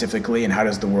scientifically and how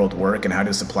does the world work and how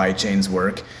do supply chains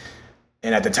work.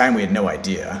 And at the time we had no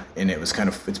idea. And it's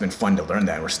been fun to learn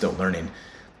that, and we're still learning.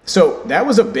 So that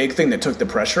was a big thing that took the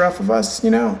pressure off of us,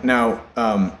 Now,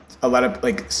 a lot of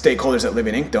like stakeholders at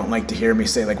Living Inc. don't like to hear me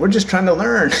say like, we're just trying to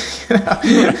learn.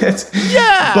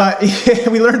 But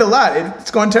we learned a lot.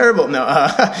 It's going terrible. No,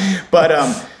 but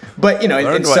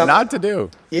learned what not to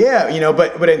do. Yeah,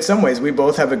 but in some ways we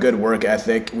both have a good work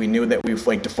ethic. We knew that we've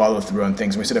like to follow through on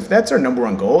things. We said if that's our number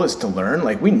one goal is to learn,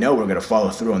 like we know we're going to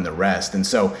follow through on the rest. And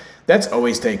so that's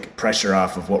always take pressure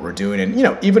off of what we're doing.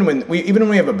 And even when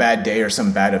we have a bad day or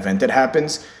some bad event that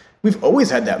happens, we've always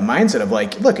had that mindset of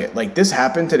like, look, this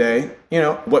happened today,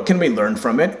 what can we learn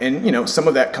from it? And, some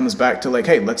of that comes back to like,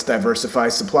 hey, let's diversify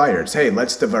suppliers. Hey,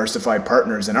 let's diversify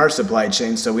partners in our supply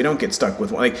chain so we don't get stuck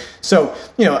with one.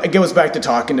 It goes back to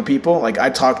talking to people. Like I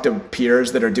talk to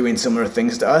peers that are doing similar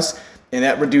things to us, and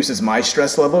that reduces my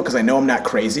stress level because I know I'm not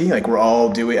crazy. Like we're all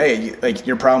doing, hey, like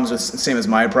your problems are the same as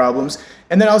my problems.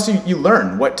 And then also you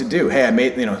learn what to do. Hey,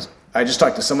 I just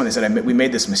talked to someone, they said, we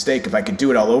made this mistake. If I could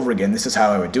do it all over again, this is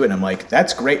how I would do it. And I'm like,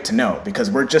 that's great to know because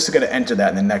we're just going to enter that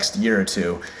in the next year or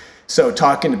two. So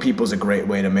talking to people is a great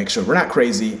way to make sure we're not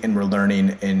crazy and we're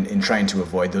learning and trying to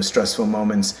avoid those stressful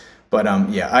moments. But I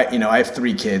have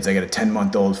 3 kids. I got a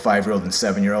 10-month-old, 5-year-old, and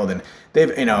 7-year-old, and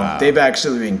they've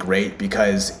actually been great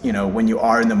because when you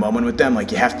are in the moment with them,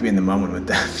 like you have to be in the moment with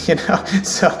them,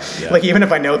 So like even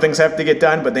if I know things have to get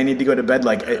done, but they need to go to bed,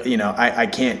 like I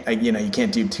can't, you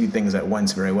can't do 2 things at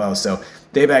once very well. So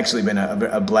they've actually been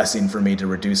a blessing for me to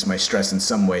reduce my stress in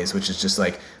some ways, which is just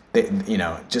like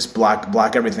just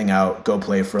block everything out, go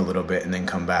play for a little bit, and then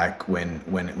come back when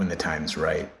the time's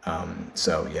right.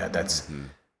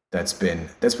 That's been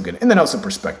good. And then also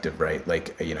perspective, right?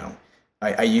 Like,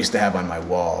 I used to have on my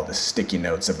wall the sticky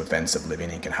notes of events of Living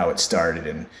Inc. and how it started,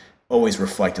 and always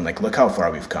reflecting like, look how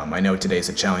far we've come. I know today's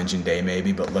a challenging day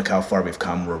maybe, but look how far we've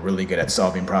come. We're really good at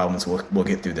solving problems. We'll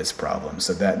get through this problem.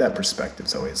 So that perspective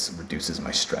always reduces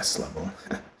my stress level.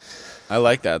 I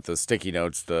like that. The sticky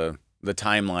notes, the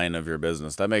timeline of your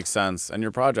business. That makes sense. And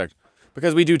your project.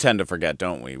 Because we do tend to forget,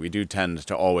 don't we? We do tend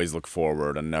to always look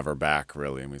forward and never back,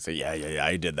 really. And we say, yeah,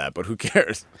 I did that, but who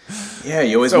cares? Yeah,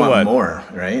 you always want more,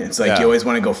 right? It's like you always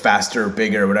want to go faster,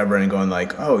 bigger, whatever, and going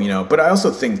like, but I also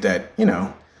think that,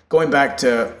 going back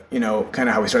to, kind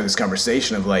of how we started this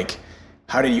conversation of like,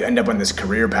 how did you end up on this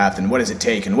career path and what does it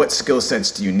take and what skill sets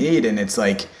do you need? And it's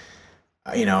like,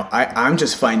 I'm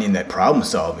just finding that problem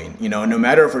solving, no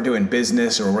matter if we're doing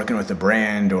business or working with a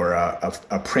brand or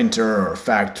a printer or a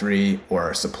factory or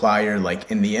a supplier,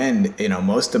 like in the end,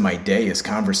 most of my day is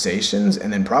conversations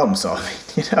and then problem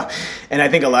solving, and I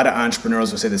think a lot of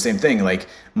entrepreneurs will say the same thing. Like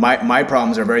my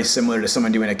problems are very similar to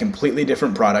someone doing a completely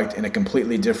different product in a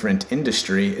completely different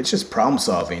industry. It's just problem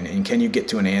solving. And can you get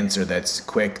to an answer that's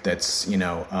quick, that's,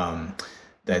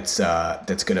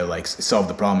 that's going to like solve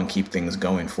the problem and keep things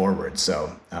going forward.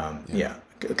 So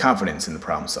confidence in the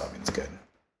problem solving is good.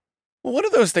 Well, one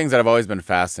of those things that I've always been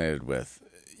fascinated with,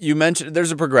 you mentioned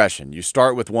there's a progression. You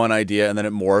start with one idea and then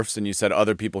it morphs, and you said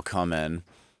other people come in.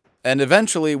 And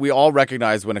eventually, we all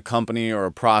recognize when a company or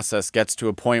a process gets to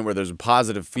a point where there's a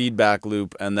positive feedback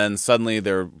loop, and then suddenly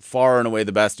they're far and away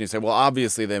the best. And you say, well,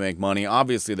 obviously they make money.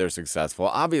 Obviously they're successful.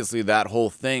 Obviously that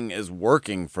whole thing is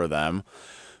working for them.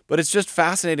 But it's just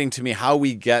fascinating to me how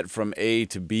we get from A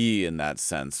to B in that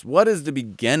sense. What is the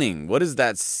beginning? What is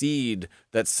that seed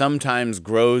that sometimes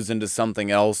grows into something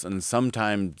else and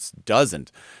sometimes doesn't?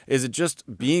 Is it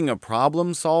just being a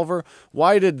problem solver?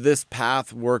 Why did this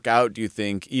path work out, do you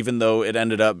think, even though it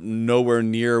ended up nowhere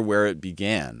near where it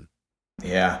began?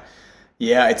 Yeah.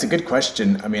 Yeah, it's a good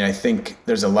question. I mean, I think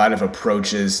there's a lot of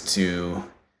approaches to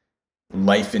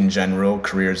life in general,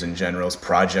 careers in general,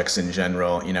 projects in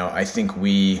general. I think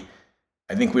we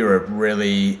were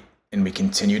really, and we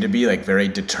continue to be like very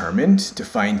determined to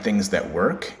find things that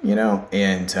work,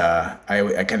 and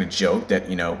I kind of joke that,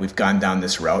 we've gone down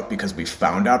this route because we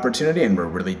found opportunity and we're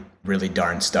really, really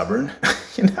darn stubborn.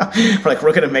 We're like,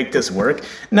 we're going to make this work.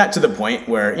 Not to the point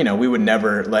where, we would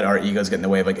never let our egos get in the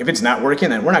way of like, if it's not working,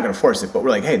 then we're not going to force it. But we're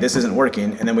like, hey, this isn't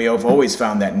working. And then we have always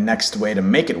found that next way to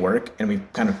make it work. And we've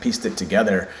kind of pieced it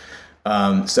together.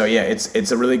 So yeah,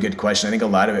 it's a really good question. I think a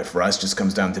lot of it for us just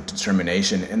comes down to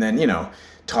determination and then,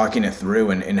 talking it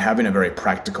through and having a very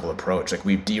practical approach. Like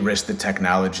we've de-risked the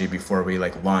technology before we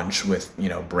like launch with,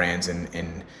 brands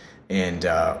and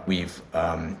we've,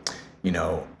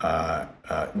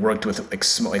 worked with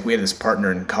like we had this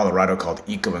partner in Colorado called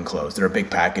Eco Enclosed. They're a big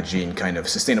packaging kind of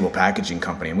sustainable packaging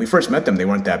company. And we first met them, they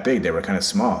weren't that big. They were kind of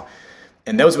small.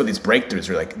 And those were these breakthroughs.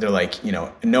 They're like,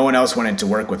 no one else wanted to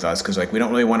work with us because like we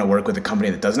don't really want to work with a company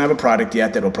that doesn't have a product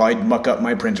yet that will probably muck up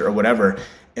my printer or whatever.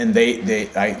 And I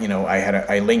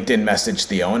LinkedIn messaged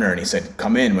the owner and he said,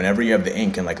 come in whenever you have the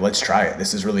ink and like, let's try it.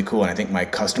 This is really cool. And I think my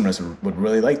customers would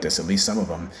really like this, at least some of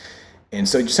them. And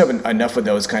so you just have enough of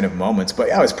those kind of moments. But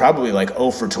yeah, I was probably like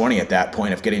 0 for 20 at that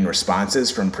point of getting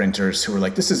responses from printers who were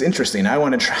like, this is interesting. I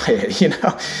want to try it,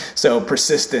 So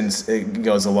persistence, it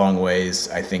goes a long ways,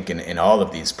 I think, in all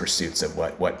of these pursuits of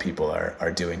what people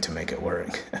are doing to make it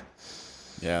work.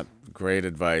 Yeah, great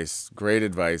advice. Great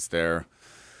advice there.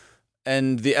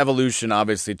 And the evolution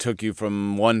obviously took you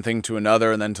from one thing to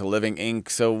another and then to Living Ink.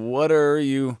 So what are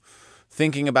you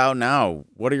thinking about now?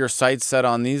 What are your sights set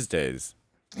on these days?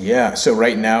 Yeah, so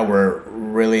right now we're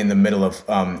really in the middle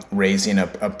of raising a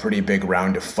pretty big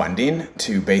round of funding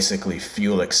to basically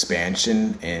fuel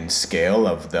expansion and scale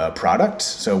of the product.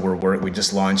 So we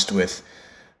just launched with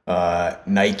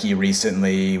Nike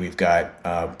recently. We've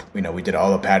got we did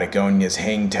all of Patagonia's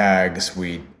hang tags.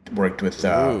 We worked with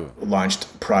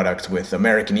launched product with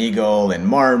American Eagle and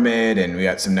Marmot, and we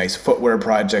got some nice footwear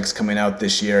projects coming out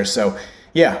this year. So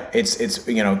yeah, it's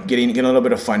getting a little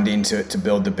bit of funding to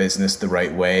build the business the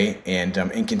right way and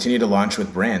continue to launch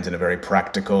with brands in a very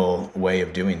practical way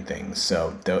of doing things.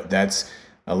 So that's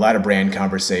a lot of brand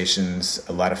conversations,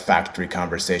 a lot of factory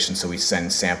conversations. So we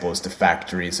send samples to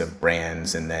factories of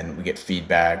brands and then we get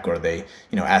feedback or they,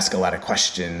 ask a lot of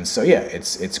questions. So yeah,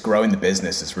 it's growing the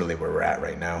business is really where we're at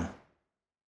right now.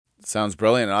 Sounds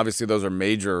brilliant. And obviously those are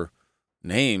major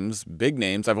names, big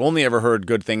names. I've only ever heard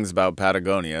good things about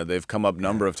Patagonia. They've come up a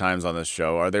number of times on this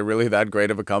show. Are they really that great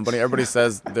of a company? Everybody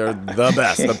says they're the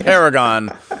best, the paragon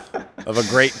of a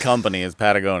great company is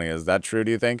Patagonia. Is that true, do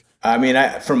you think? I mean,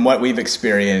 from what we've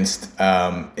experienced,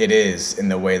 it is in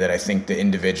the way that I think the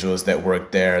individuals that work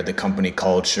there, the company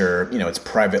culture, it's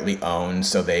privately owned,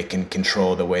 so they can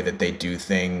control the way that they do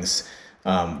things.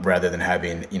 Rather than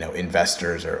having,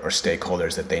 investors or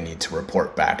stakeholders that they need to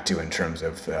report back to in terms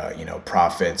of,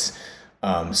 profits.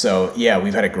 So yeah,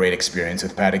 we've had a great experience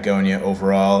with Patagonia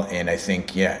overall. And I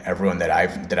think, everyone that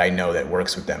I know that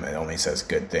works with them, it only says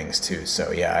good things too.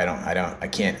 So yeah, I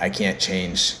can't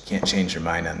change your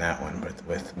mind on that one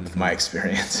with my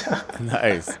experience.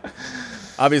 Nice.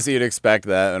 Obviously, you'd expect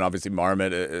that, and obviously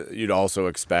Marmot, you'd also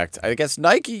expect. I guess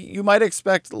Nike, you might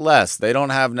expect less. They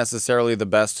don't have necessarily the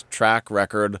best track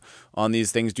record on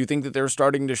these things. Do you think that they're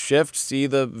starting to shift, see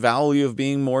the value of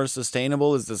being more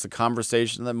sustainable? Is this a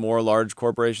conversation that more large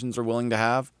corporations are willing to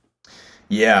have?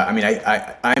 Yeah, I mean,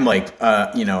 I'm like,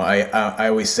 I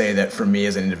always say that for me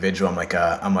as an individual,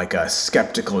 I'm like a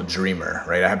skeptical dreamer,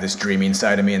 right? I have this dreaming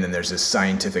side of me, and then there's this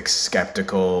scientific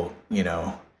skeptical,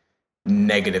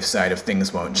 negative side of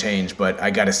things won't change. But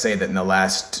I got to say that in the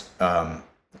last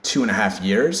 2.5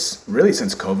 years, really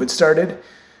since COVID started,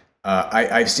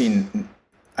 I've seen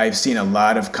a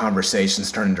lot of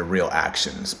conversations turn into real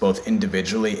actions, both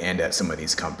individually and at some of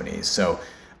these companies. So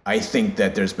I think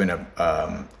that there's been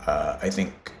I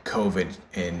think COVID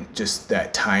and just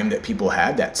that time that people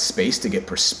had, that space to get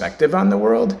perspective on the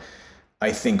world,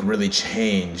 I think really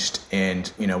changed.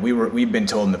 And we've been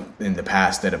told in the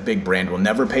past that a big brand will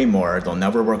never pay more. They'll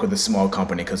never work with a small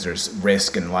company because there's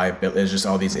risk and liability. There's just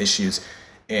all these issues,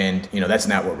 and that's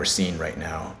not what we're seeing right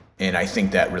now. And I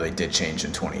think that really did change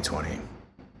in 2020.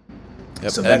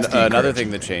 Yep. So and another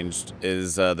thing that changed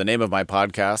is the name of my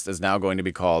podcast is now going to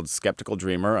be called Skeptical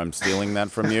Dreamer. I'm stealing that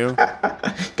from you. You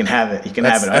can have it. You can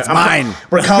have it. That's mine.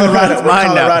 We're Colorado. We're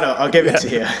Colorado. Now. I'll give it to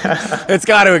you. It's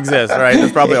got to exist, right?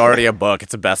 There's probably already a book.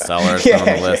 It's a bestseller. It's on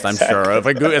the list, I'm sure. If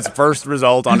it's first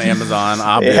result on Amazon,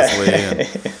 obviously.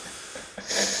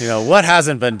 And, what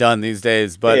hasn't been done these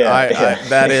days? But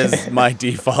that is my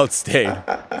default state.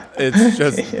 It's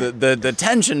just the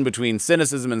tension between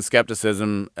cynicism and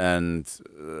skepticism and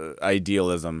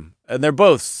idealism. And they're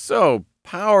both so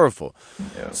powerful.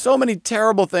 Yeah. So many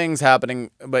terrible things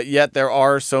happening, but yet there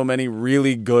are so many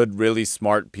really good, really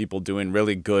smart people doing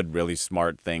really good, really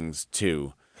smart things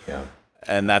too. Yeah.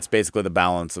 And that's basically the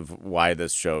balance of why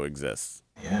this show exists.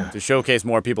 Yeah. To showcase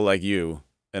more people like you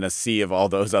in a sea of all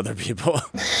those other people.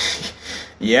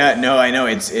 Yeah, no, I know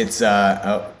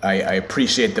I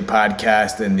appreciate the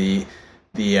podcast and the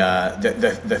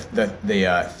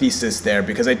thesis there,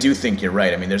 because I do think you're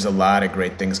right. I mean, there's a lot of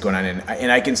great things going on, and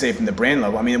I can say from the brand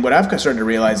level, I mean, what I've started to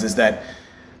realize is that,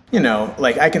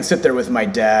 like I can sit there with my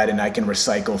dad and I can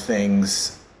recycle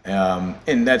things,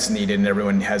 and that's needed, and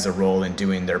everyone has a role in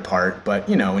doing their part. But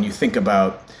when you think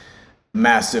about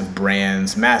massive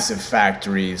brands, massive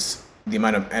factories, the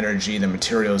amount of energy, the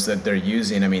materials that they're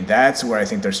using, I mean, that's where I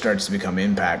think there starts to become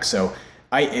impact. So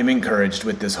I am encouraged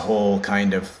with this whole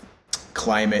kind of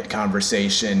climate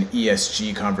conversation,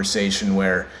 ESG conversation,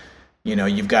 where,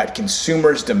 you've got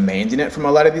consumers demanding it from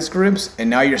a lot of these groups. And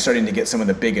now you're starting to get some of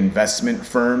the big investment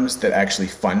firms that actually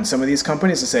fund some of these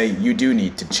companies to say, you do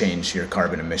need to change your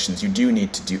carbon emissions. You do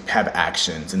need to have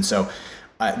actions. And so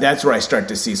that's where I start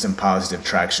to see some positive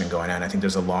traction going on. I think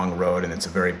there's a long road, and it's a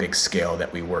very big scale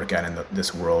that we work at in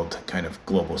this world kind of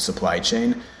global supply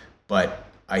chain. But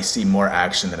I see more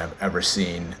action than I've ever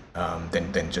seen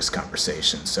than just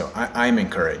conversation. So I'm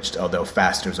encouraged, although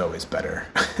faster is always better.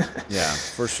 Yeah,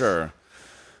 for sure.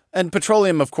 And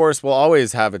petroleum, of course, will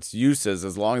always have its uses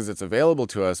as long as it's available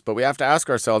to us. But we have to ask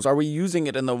ourselves, are we using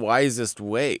it in the wisest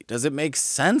way? Does it make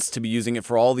sense to be using it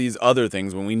for all these other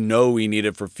things when we know we need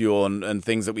it for fuel and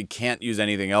things that we can't use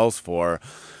anything else for?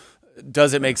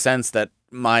 Does it make sense that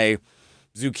my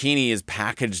zucchini is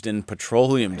packaged in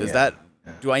petroleum?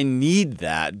 Do I need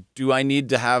that? Do I need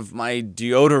to have my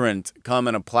deodorant come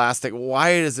in a plastic?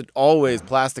 Why is it always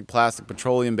plastic,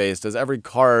 petroleum-based? Does every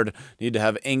card need to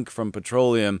have ink from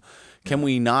petroleum? Can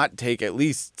we not take at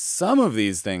least some of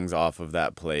these things off of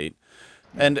that plate?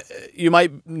 And you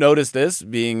might notice this,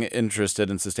 being interested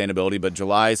in sustainability, but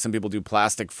July, some people do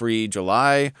plastic-free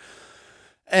July.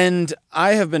 And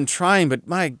I have been trying, but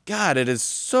my God, it is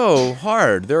so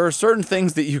hard. There are certain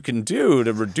things that you can do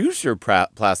to reduce your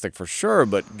plastic for sure,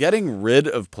 but getting rid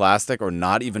of plastic or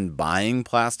not even buying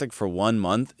plastic for 1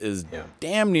 month is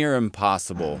damn near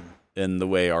impossible in the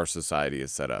way our society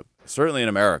is set up. Certainly in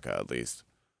America, at least.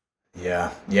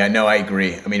 Yeah, no, I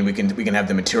agree. I mean, we can have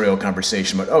the material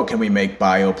conversation, but can we make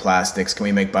bioplastics? Can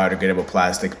we make biodegradable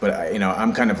plastic? But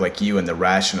I'm kind of like you in the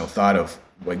rational thought of,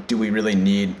 like, do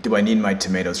I need my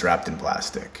tomatoes wrapped in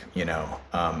plastic?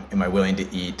 Am I willing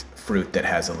to eat fruit that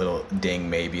has a little ding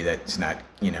maybe that's not,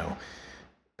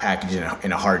 packaged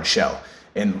in a hard shell?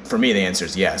 And for me, the answer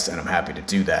is yes, and I'm happy to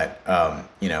do that.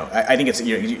 I think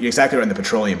you're exactly right in the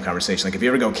petroleum conversation. Like if you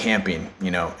ever go camping,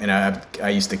 and I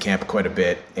used to camp quite a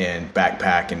bit and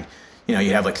backpack, and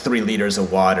you have like 3 liters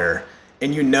of water.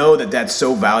 And that's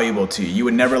so valuable to you. You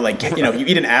would never you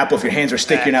eat an apple if your hands are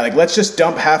sticky. You're not like, let's just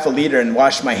dump half a liter and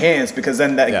wash my hands, because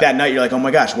then that night you're like, oh my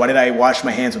gosh, why did I wash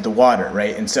my hands with the water,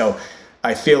 right? And so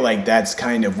I feel like that's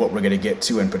kind of what we're going to get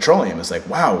to in petroleum. It's like,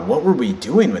 wow, what were we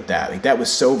doing with that? Like that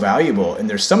was so valuable. And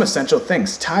there's some essential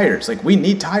things, tires. Like we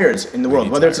need tires in the world,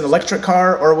 whether it's an electric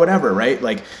car or whatever, right?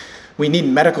 Like we need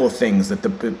medical things that the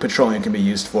petroleum can be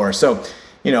used for. So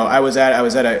I was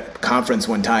at a conference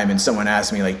one time, and someone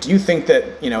asked me, like, do you think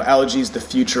that, algae is the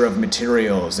future of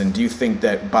materials? And do you think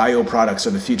that bioproducts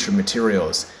are the future of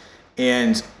materials?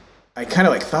 And I kind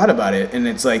of thought about it, and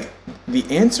it's like, the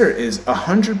answer is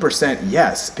 100%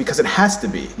 yes, because it has to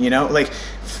be, like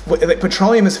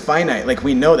petroleum is finite. Like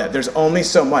we know that there's only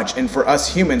so much. And for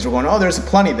us humans, we're going, there's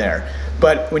plenty there.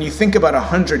 But when you think about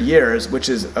 100 years, which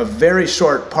is a very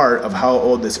short part of how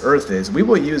old this earth is, we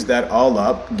will use that all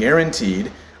up,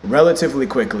 guaranteed, relatively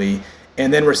quickly.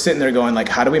 And then we're sitting there going, like,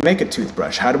 how do we make a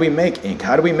toothbrush? How do we make ink?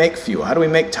 How do we make fuel? How do we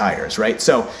make tires, right?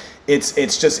 So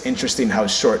it's just interesting how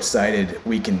short-sighted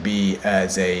we can be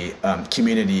as a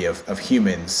community of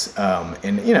humans,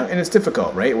 and it's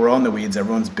difficult, right? We're all in the weeds.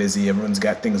 Everyone's busy. Everyone's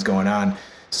got things going on.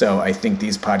 So I think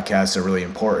these podcasts are really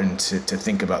important to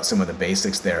think about some of the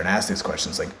basics there and ask these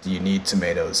questions like, do you need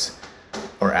tomatoes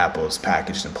or apples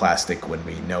packaged in plastic when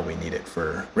we know we need it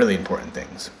for really important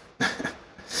things?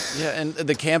 Yeah, and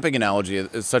the camping analogy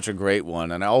is such a great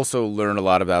one. And I also learned a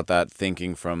lot about that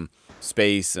thinking from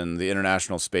space and the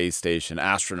International Space Station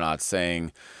astronauts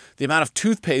saying the amount of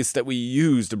toothpaste that we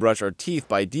use to brush our teeth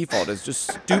by default is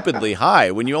just stupidly high.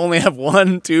 When you only have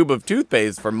one tube of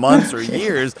toothpaste for months or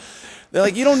years, they're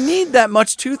like, you don't need that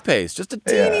much toothpaste. Just a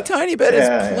teeny tiny bit is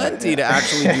plenty to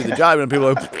actually do the job. And people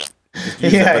are like, just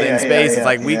use it. But in space, it's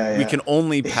like we can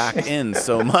only pack in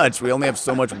so much. We only have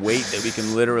so much weight that we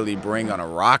can literally bring on a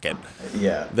rocket.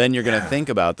 Yeah. Then you're going to think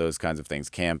about those kinds of things,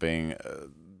 camping.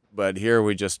 But here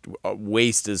we just,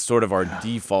 waste is sort of our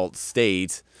default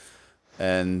state.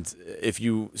 And if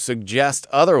you suggest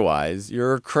otherwise,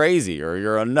 you're crazy or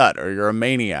you're a nut or you're a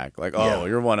maniac. Like,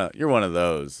 you're one of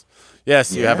those.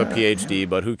 Yes, you have a PhD,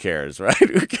 but who cares, right?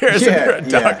 Who cares if you're a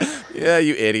doctor? Yeah,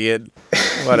 you idiot.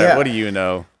 Whatever. Yeah. What do you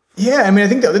know? Yeah, I mean, I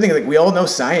think the other thing, like, we all know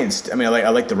science. I mean, I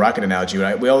like the rocket analogy,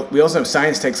 right? We also know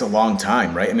science takes a long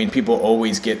time, right? I mean, people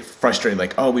always get frustrated,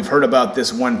 like, oh, we've heard about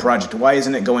this one project. Why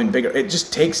isn't it going bigger? It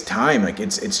just takes time. Like,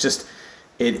 it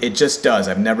just does.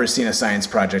 I've never seen a science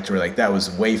project where like that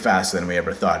was way faster than we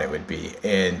ever thought it would be,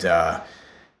 and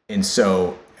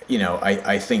so.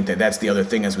 I think that's the other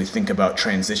thing as we think about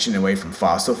transition away from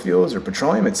fossil fuels or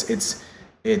petroleum. It's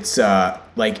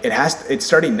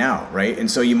starting now, right? And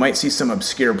so you might see some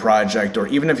obscure project, or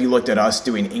even if you looked at us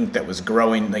doing ink that was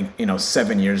growing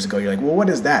 7 years ago, you're like, well, what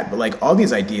is that? But like all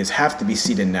these ideas have to be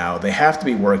seeded now. They have to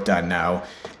be worked on now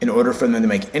in order for them to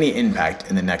make any impact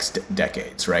in the next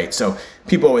decades, right? So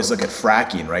people always look at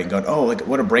fracking, right, and go, oh, look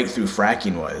what a breakthrough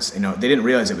fracking was. They didn't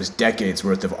realize it was decades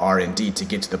worth of R&D to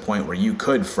get to the point where you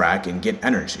could frack and get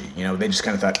energy. They just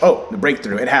kind of thought, oh, the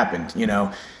breakthrough, it happened,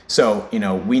 So,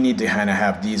 we need to kind of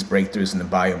have these breakthroughs in the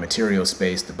biomaterial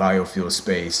space, the biofuel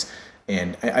space,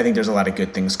 and I think there's a lot of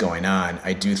good things going on.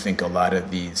 I do think a lot of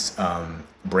these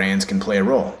brands can play a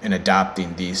role in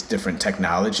adopting these different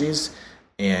technologies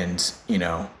and,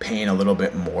 paying a little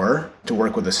bit more to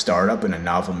work with a startup in a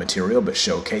novel material, but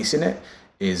showcasing it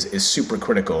is super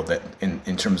critical that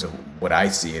in terms of what I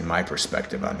see in my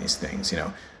perspective on these things.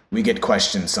 We get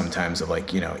questions sometimes of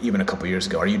like, even a couple years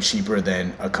ago, are you cheaper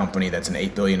than a company that's an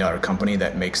 $8 billion company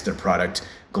that makes their product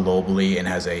globally and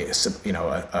has a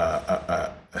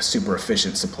super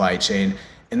efficient supply chain?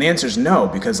 And the answer is no,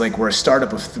 because like we're a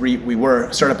startup of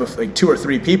like 2 or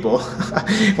 3 people.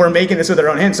 We're making this with our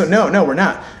own hands. So no, we're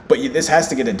not. But this has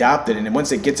to get adopted. And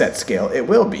once it gets at scale, it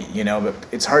will be, but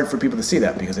it's hard for people to see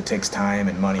that because it takes time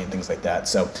and money and things like that.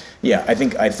 So yeah, I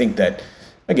think that,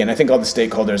 again, I think all the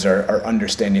stakeholders are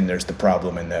understanding there's the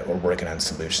problem and that we're working on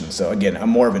solutions. So again, I'm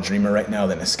more of a dreamer right now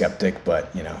than a skeptic,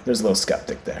 but there's a little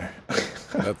skeptic there.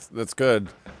 That's good.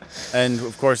 And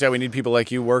of course, we need people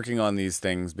like you working on these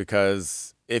things,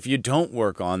 because if you don't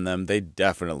work on them, they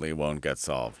definitely won't get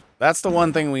solved. That's the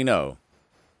one thing we know.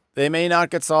 They may not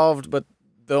get solved, but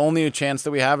the only chance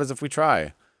that we have is if we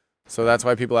try. So that's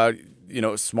why people out,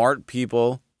 smart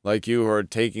people like you who are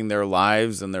taking their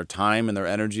lives and their time and their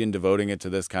energy and devoting it to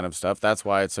this kind of stuff. That's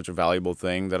why it's such a valuable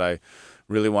thing that I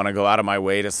really want to go out of my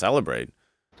way to celebrate.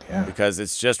 Yeah. Because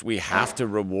it's just, we have to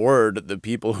reward the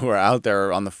people who are out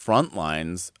there on the front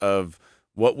lines of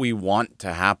what we want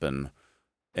to happen,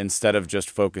 instead of just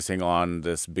focusing on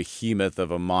this behemoth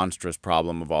of a monstrous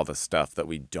problem of all the stuff that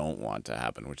we don't want to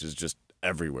happen, which is just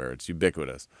everywhere. It's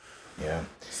ubiquitous. Yeah.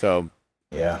 So.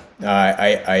 Yeah,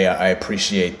 I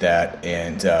appreciate that.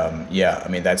 And I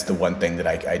mean, that's the one thing that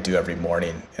I do every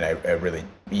morning. And I really,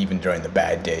 even during the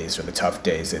bad days or the tough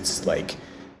days, it's like,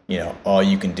 all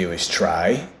you can do is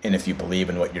try. And if you believe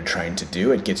in what you're trying to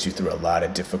do, it gets you through a lot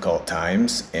of difficult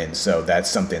times. And so that's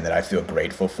something that I feel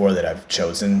grateful for, that I've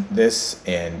chosen this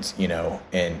and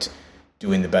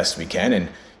doing the best we can. And,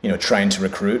 trying to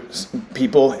recruit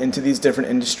people into these different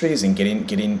industries and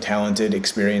getting talented,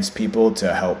 experienced people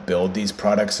to help build these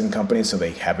products and companies so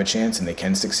they have a chance and they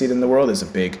can succeed in the world is a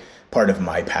big part of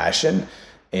my passion.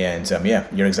 And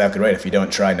you're exactly right. If you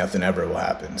don't try, nothing ever will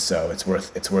happen. So it's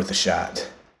worth a shot.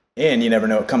 And you never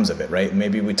know what comes of it, right?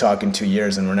 Maybe we talk in 2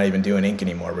 years and we're not even doing ink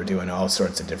anymore. We're doing all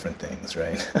sorts of different things,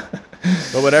 right?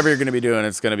 But whatever you're going to be doing,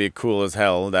 it's going to be cool as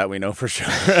hell. That we know for sure.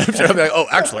 I'm sure I'll be like, oh,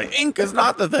 actually, ink is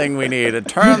not the thing we need. It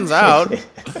turns out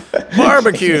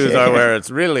barbecues are where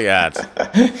it's really at.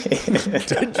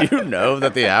 Did you know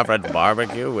that the average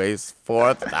barbecue weighs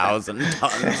 4,000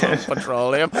 tons of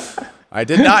petroleum? I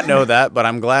did not know that, but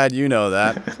I'm glad you know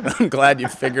that. I'm glad you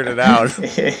figured it out.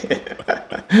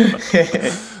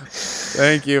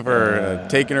 Thank you for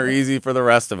taking her easy for the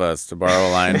rest of us, to borrow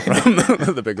a line from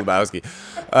The Big Lebowski.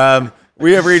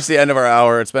 We have reached the end of our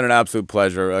hour. It's been an absolute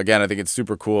pleasure. Again, I think it's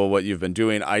super cool what you've been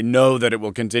doing. I know that it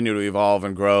will continue to evolve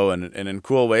and grow and in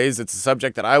cool ways. It's a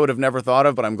subject that I would have never thought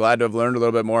of, but I'm glad to have learned a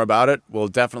little bit more about it. We'll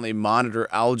definitely monitor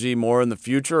algae more in the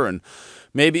future and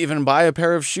maybe even buy a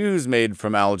pair of shoes made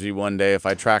from algae one day if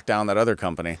I track down that other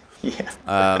company. Yeah.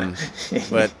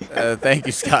 But thank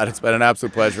you, Scott. It's been an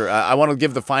absolute pleasure. I want to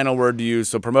give the final word to you,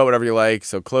 so promote whatever you like.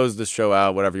 So close this show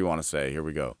out, whatever you want to say. Here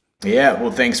we go. Yeah, well,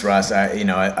 thanks, Ross.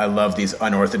 I love these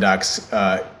unorthodox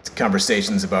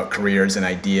conversations about careers and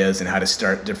ideas and how to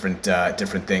start different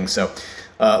things. So,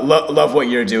 love what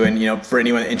you're doing. For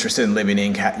anyone interested in Living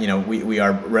Ink, we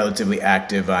are relatively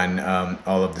active on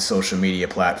all of the social media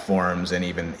platforms and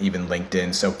even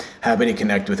LinkedIn. So happy to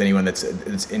connect with anyone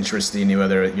that's interested in you,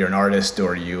 whether you're an artist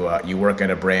or you work at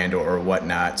a brand or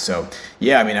whatnot. So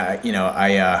yeah,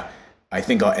 I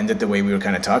think I'll end it the way we were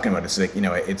kind of talking about. It's like,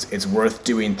 it's worth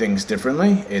doing things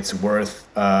differently. It's worth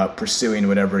pursuing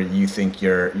whatever you think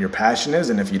your passion is.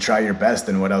 And if you try your best,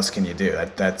 then what else can you do?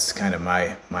 That's kind of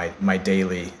my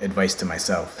daily advice to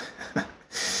myself.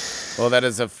 Well, that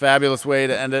is a fabulous way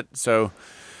to end it. So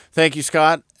thank you,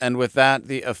 Scott. And with that,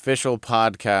 the official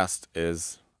podcast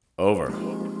is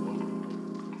over.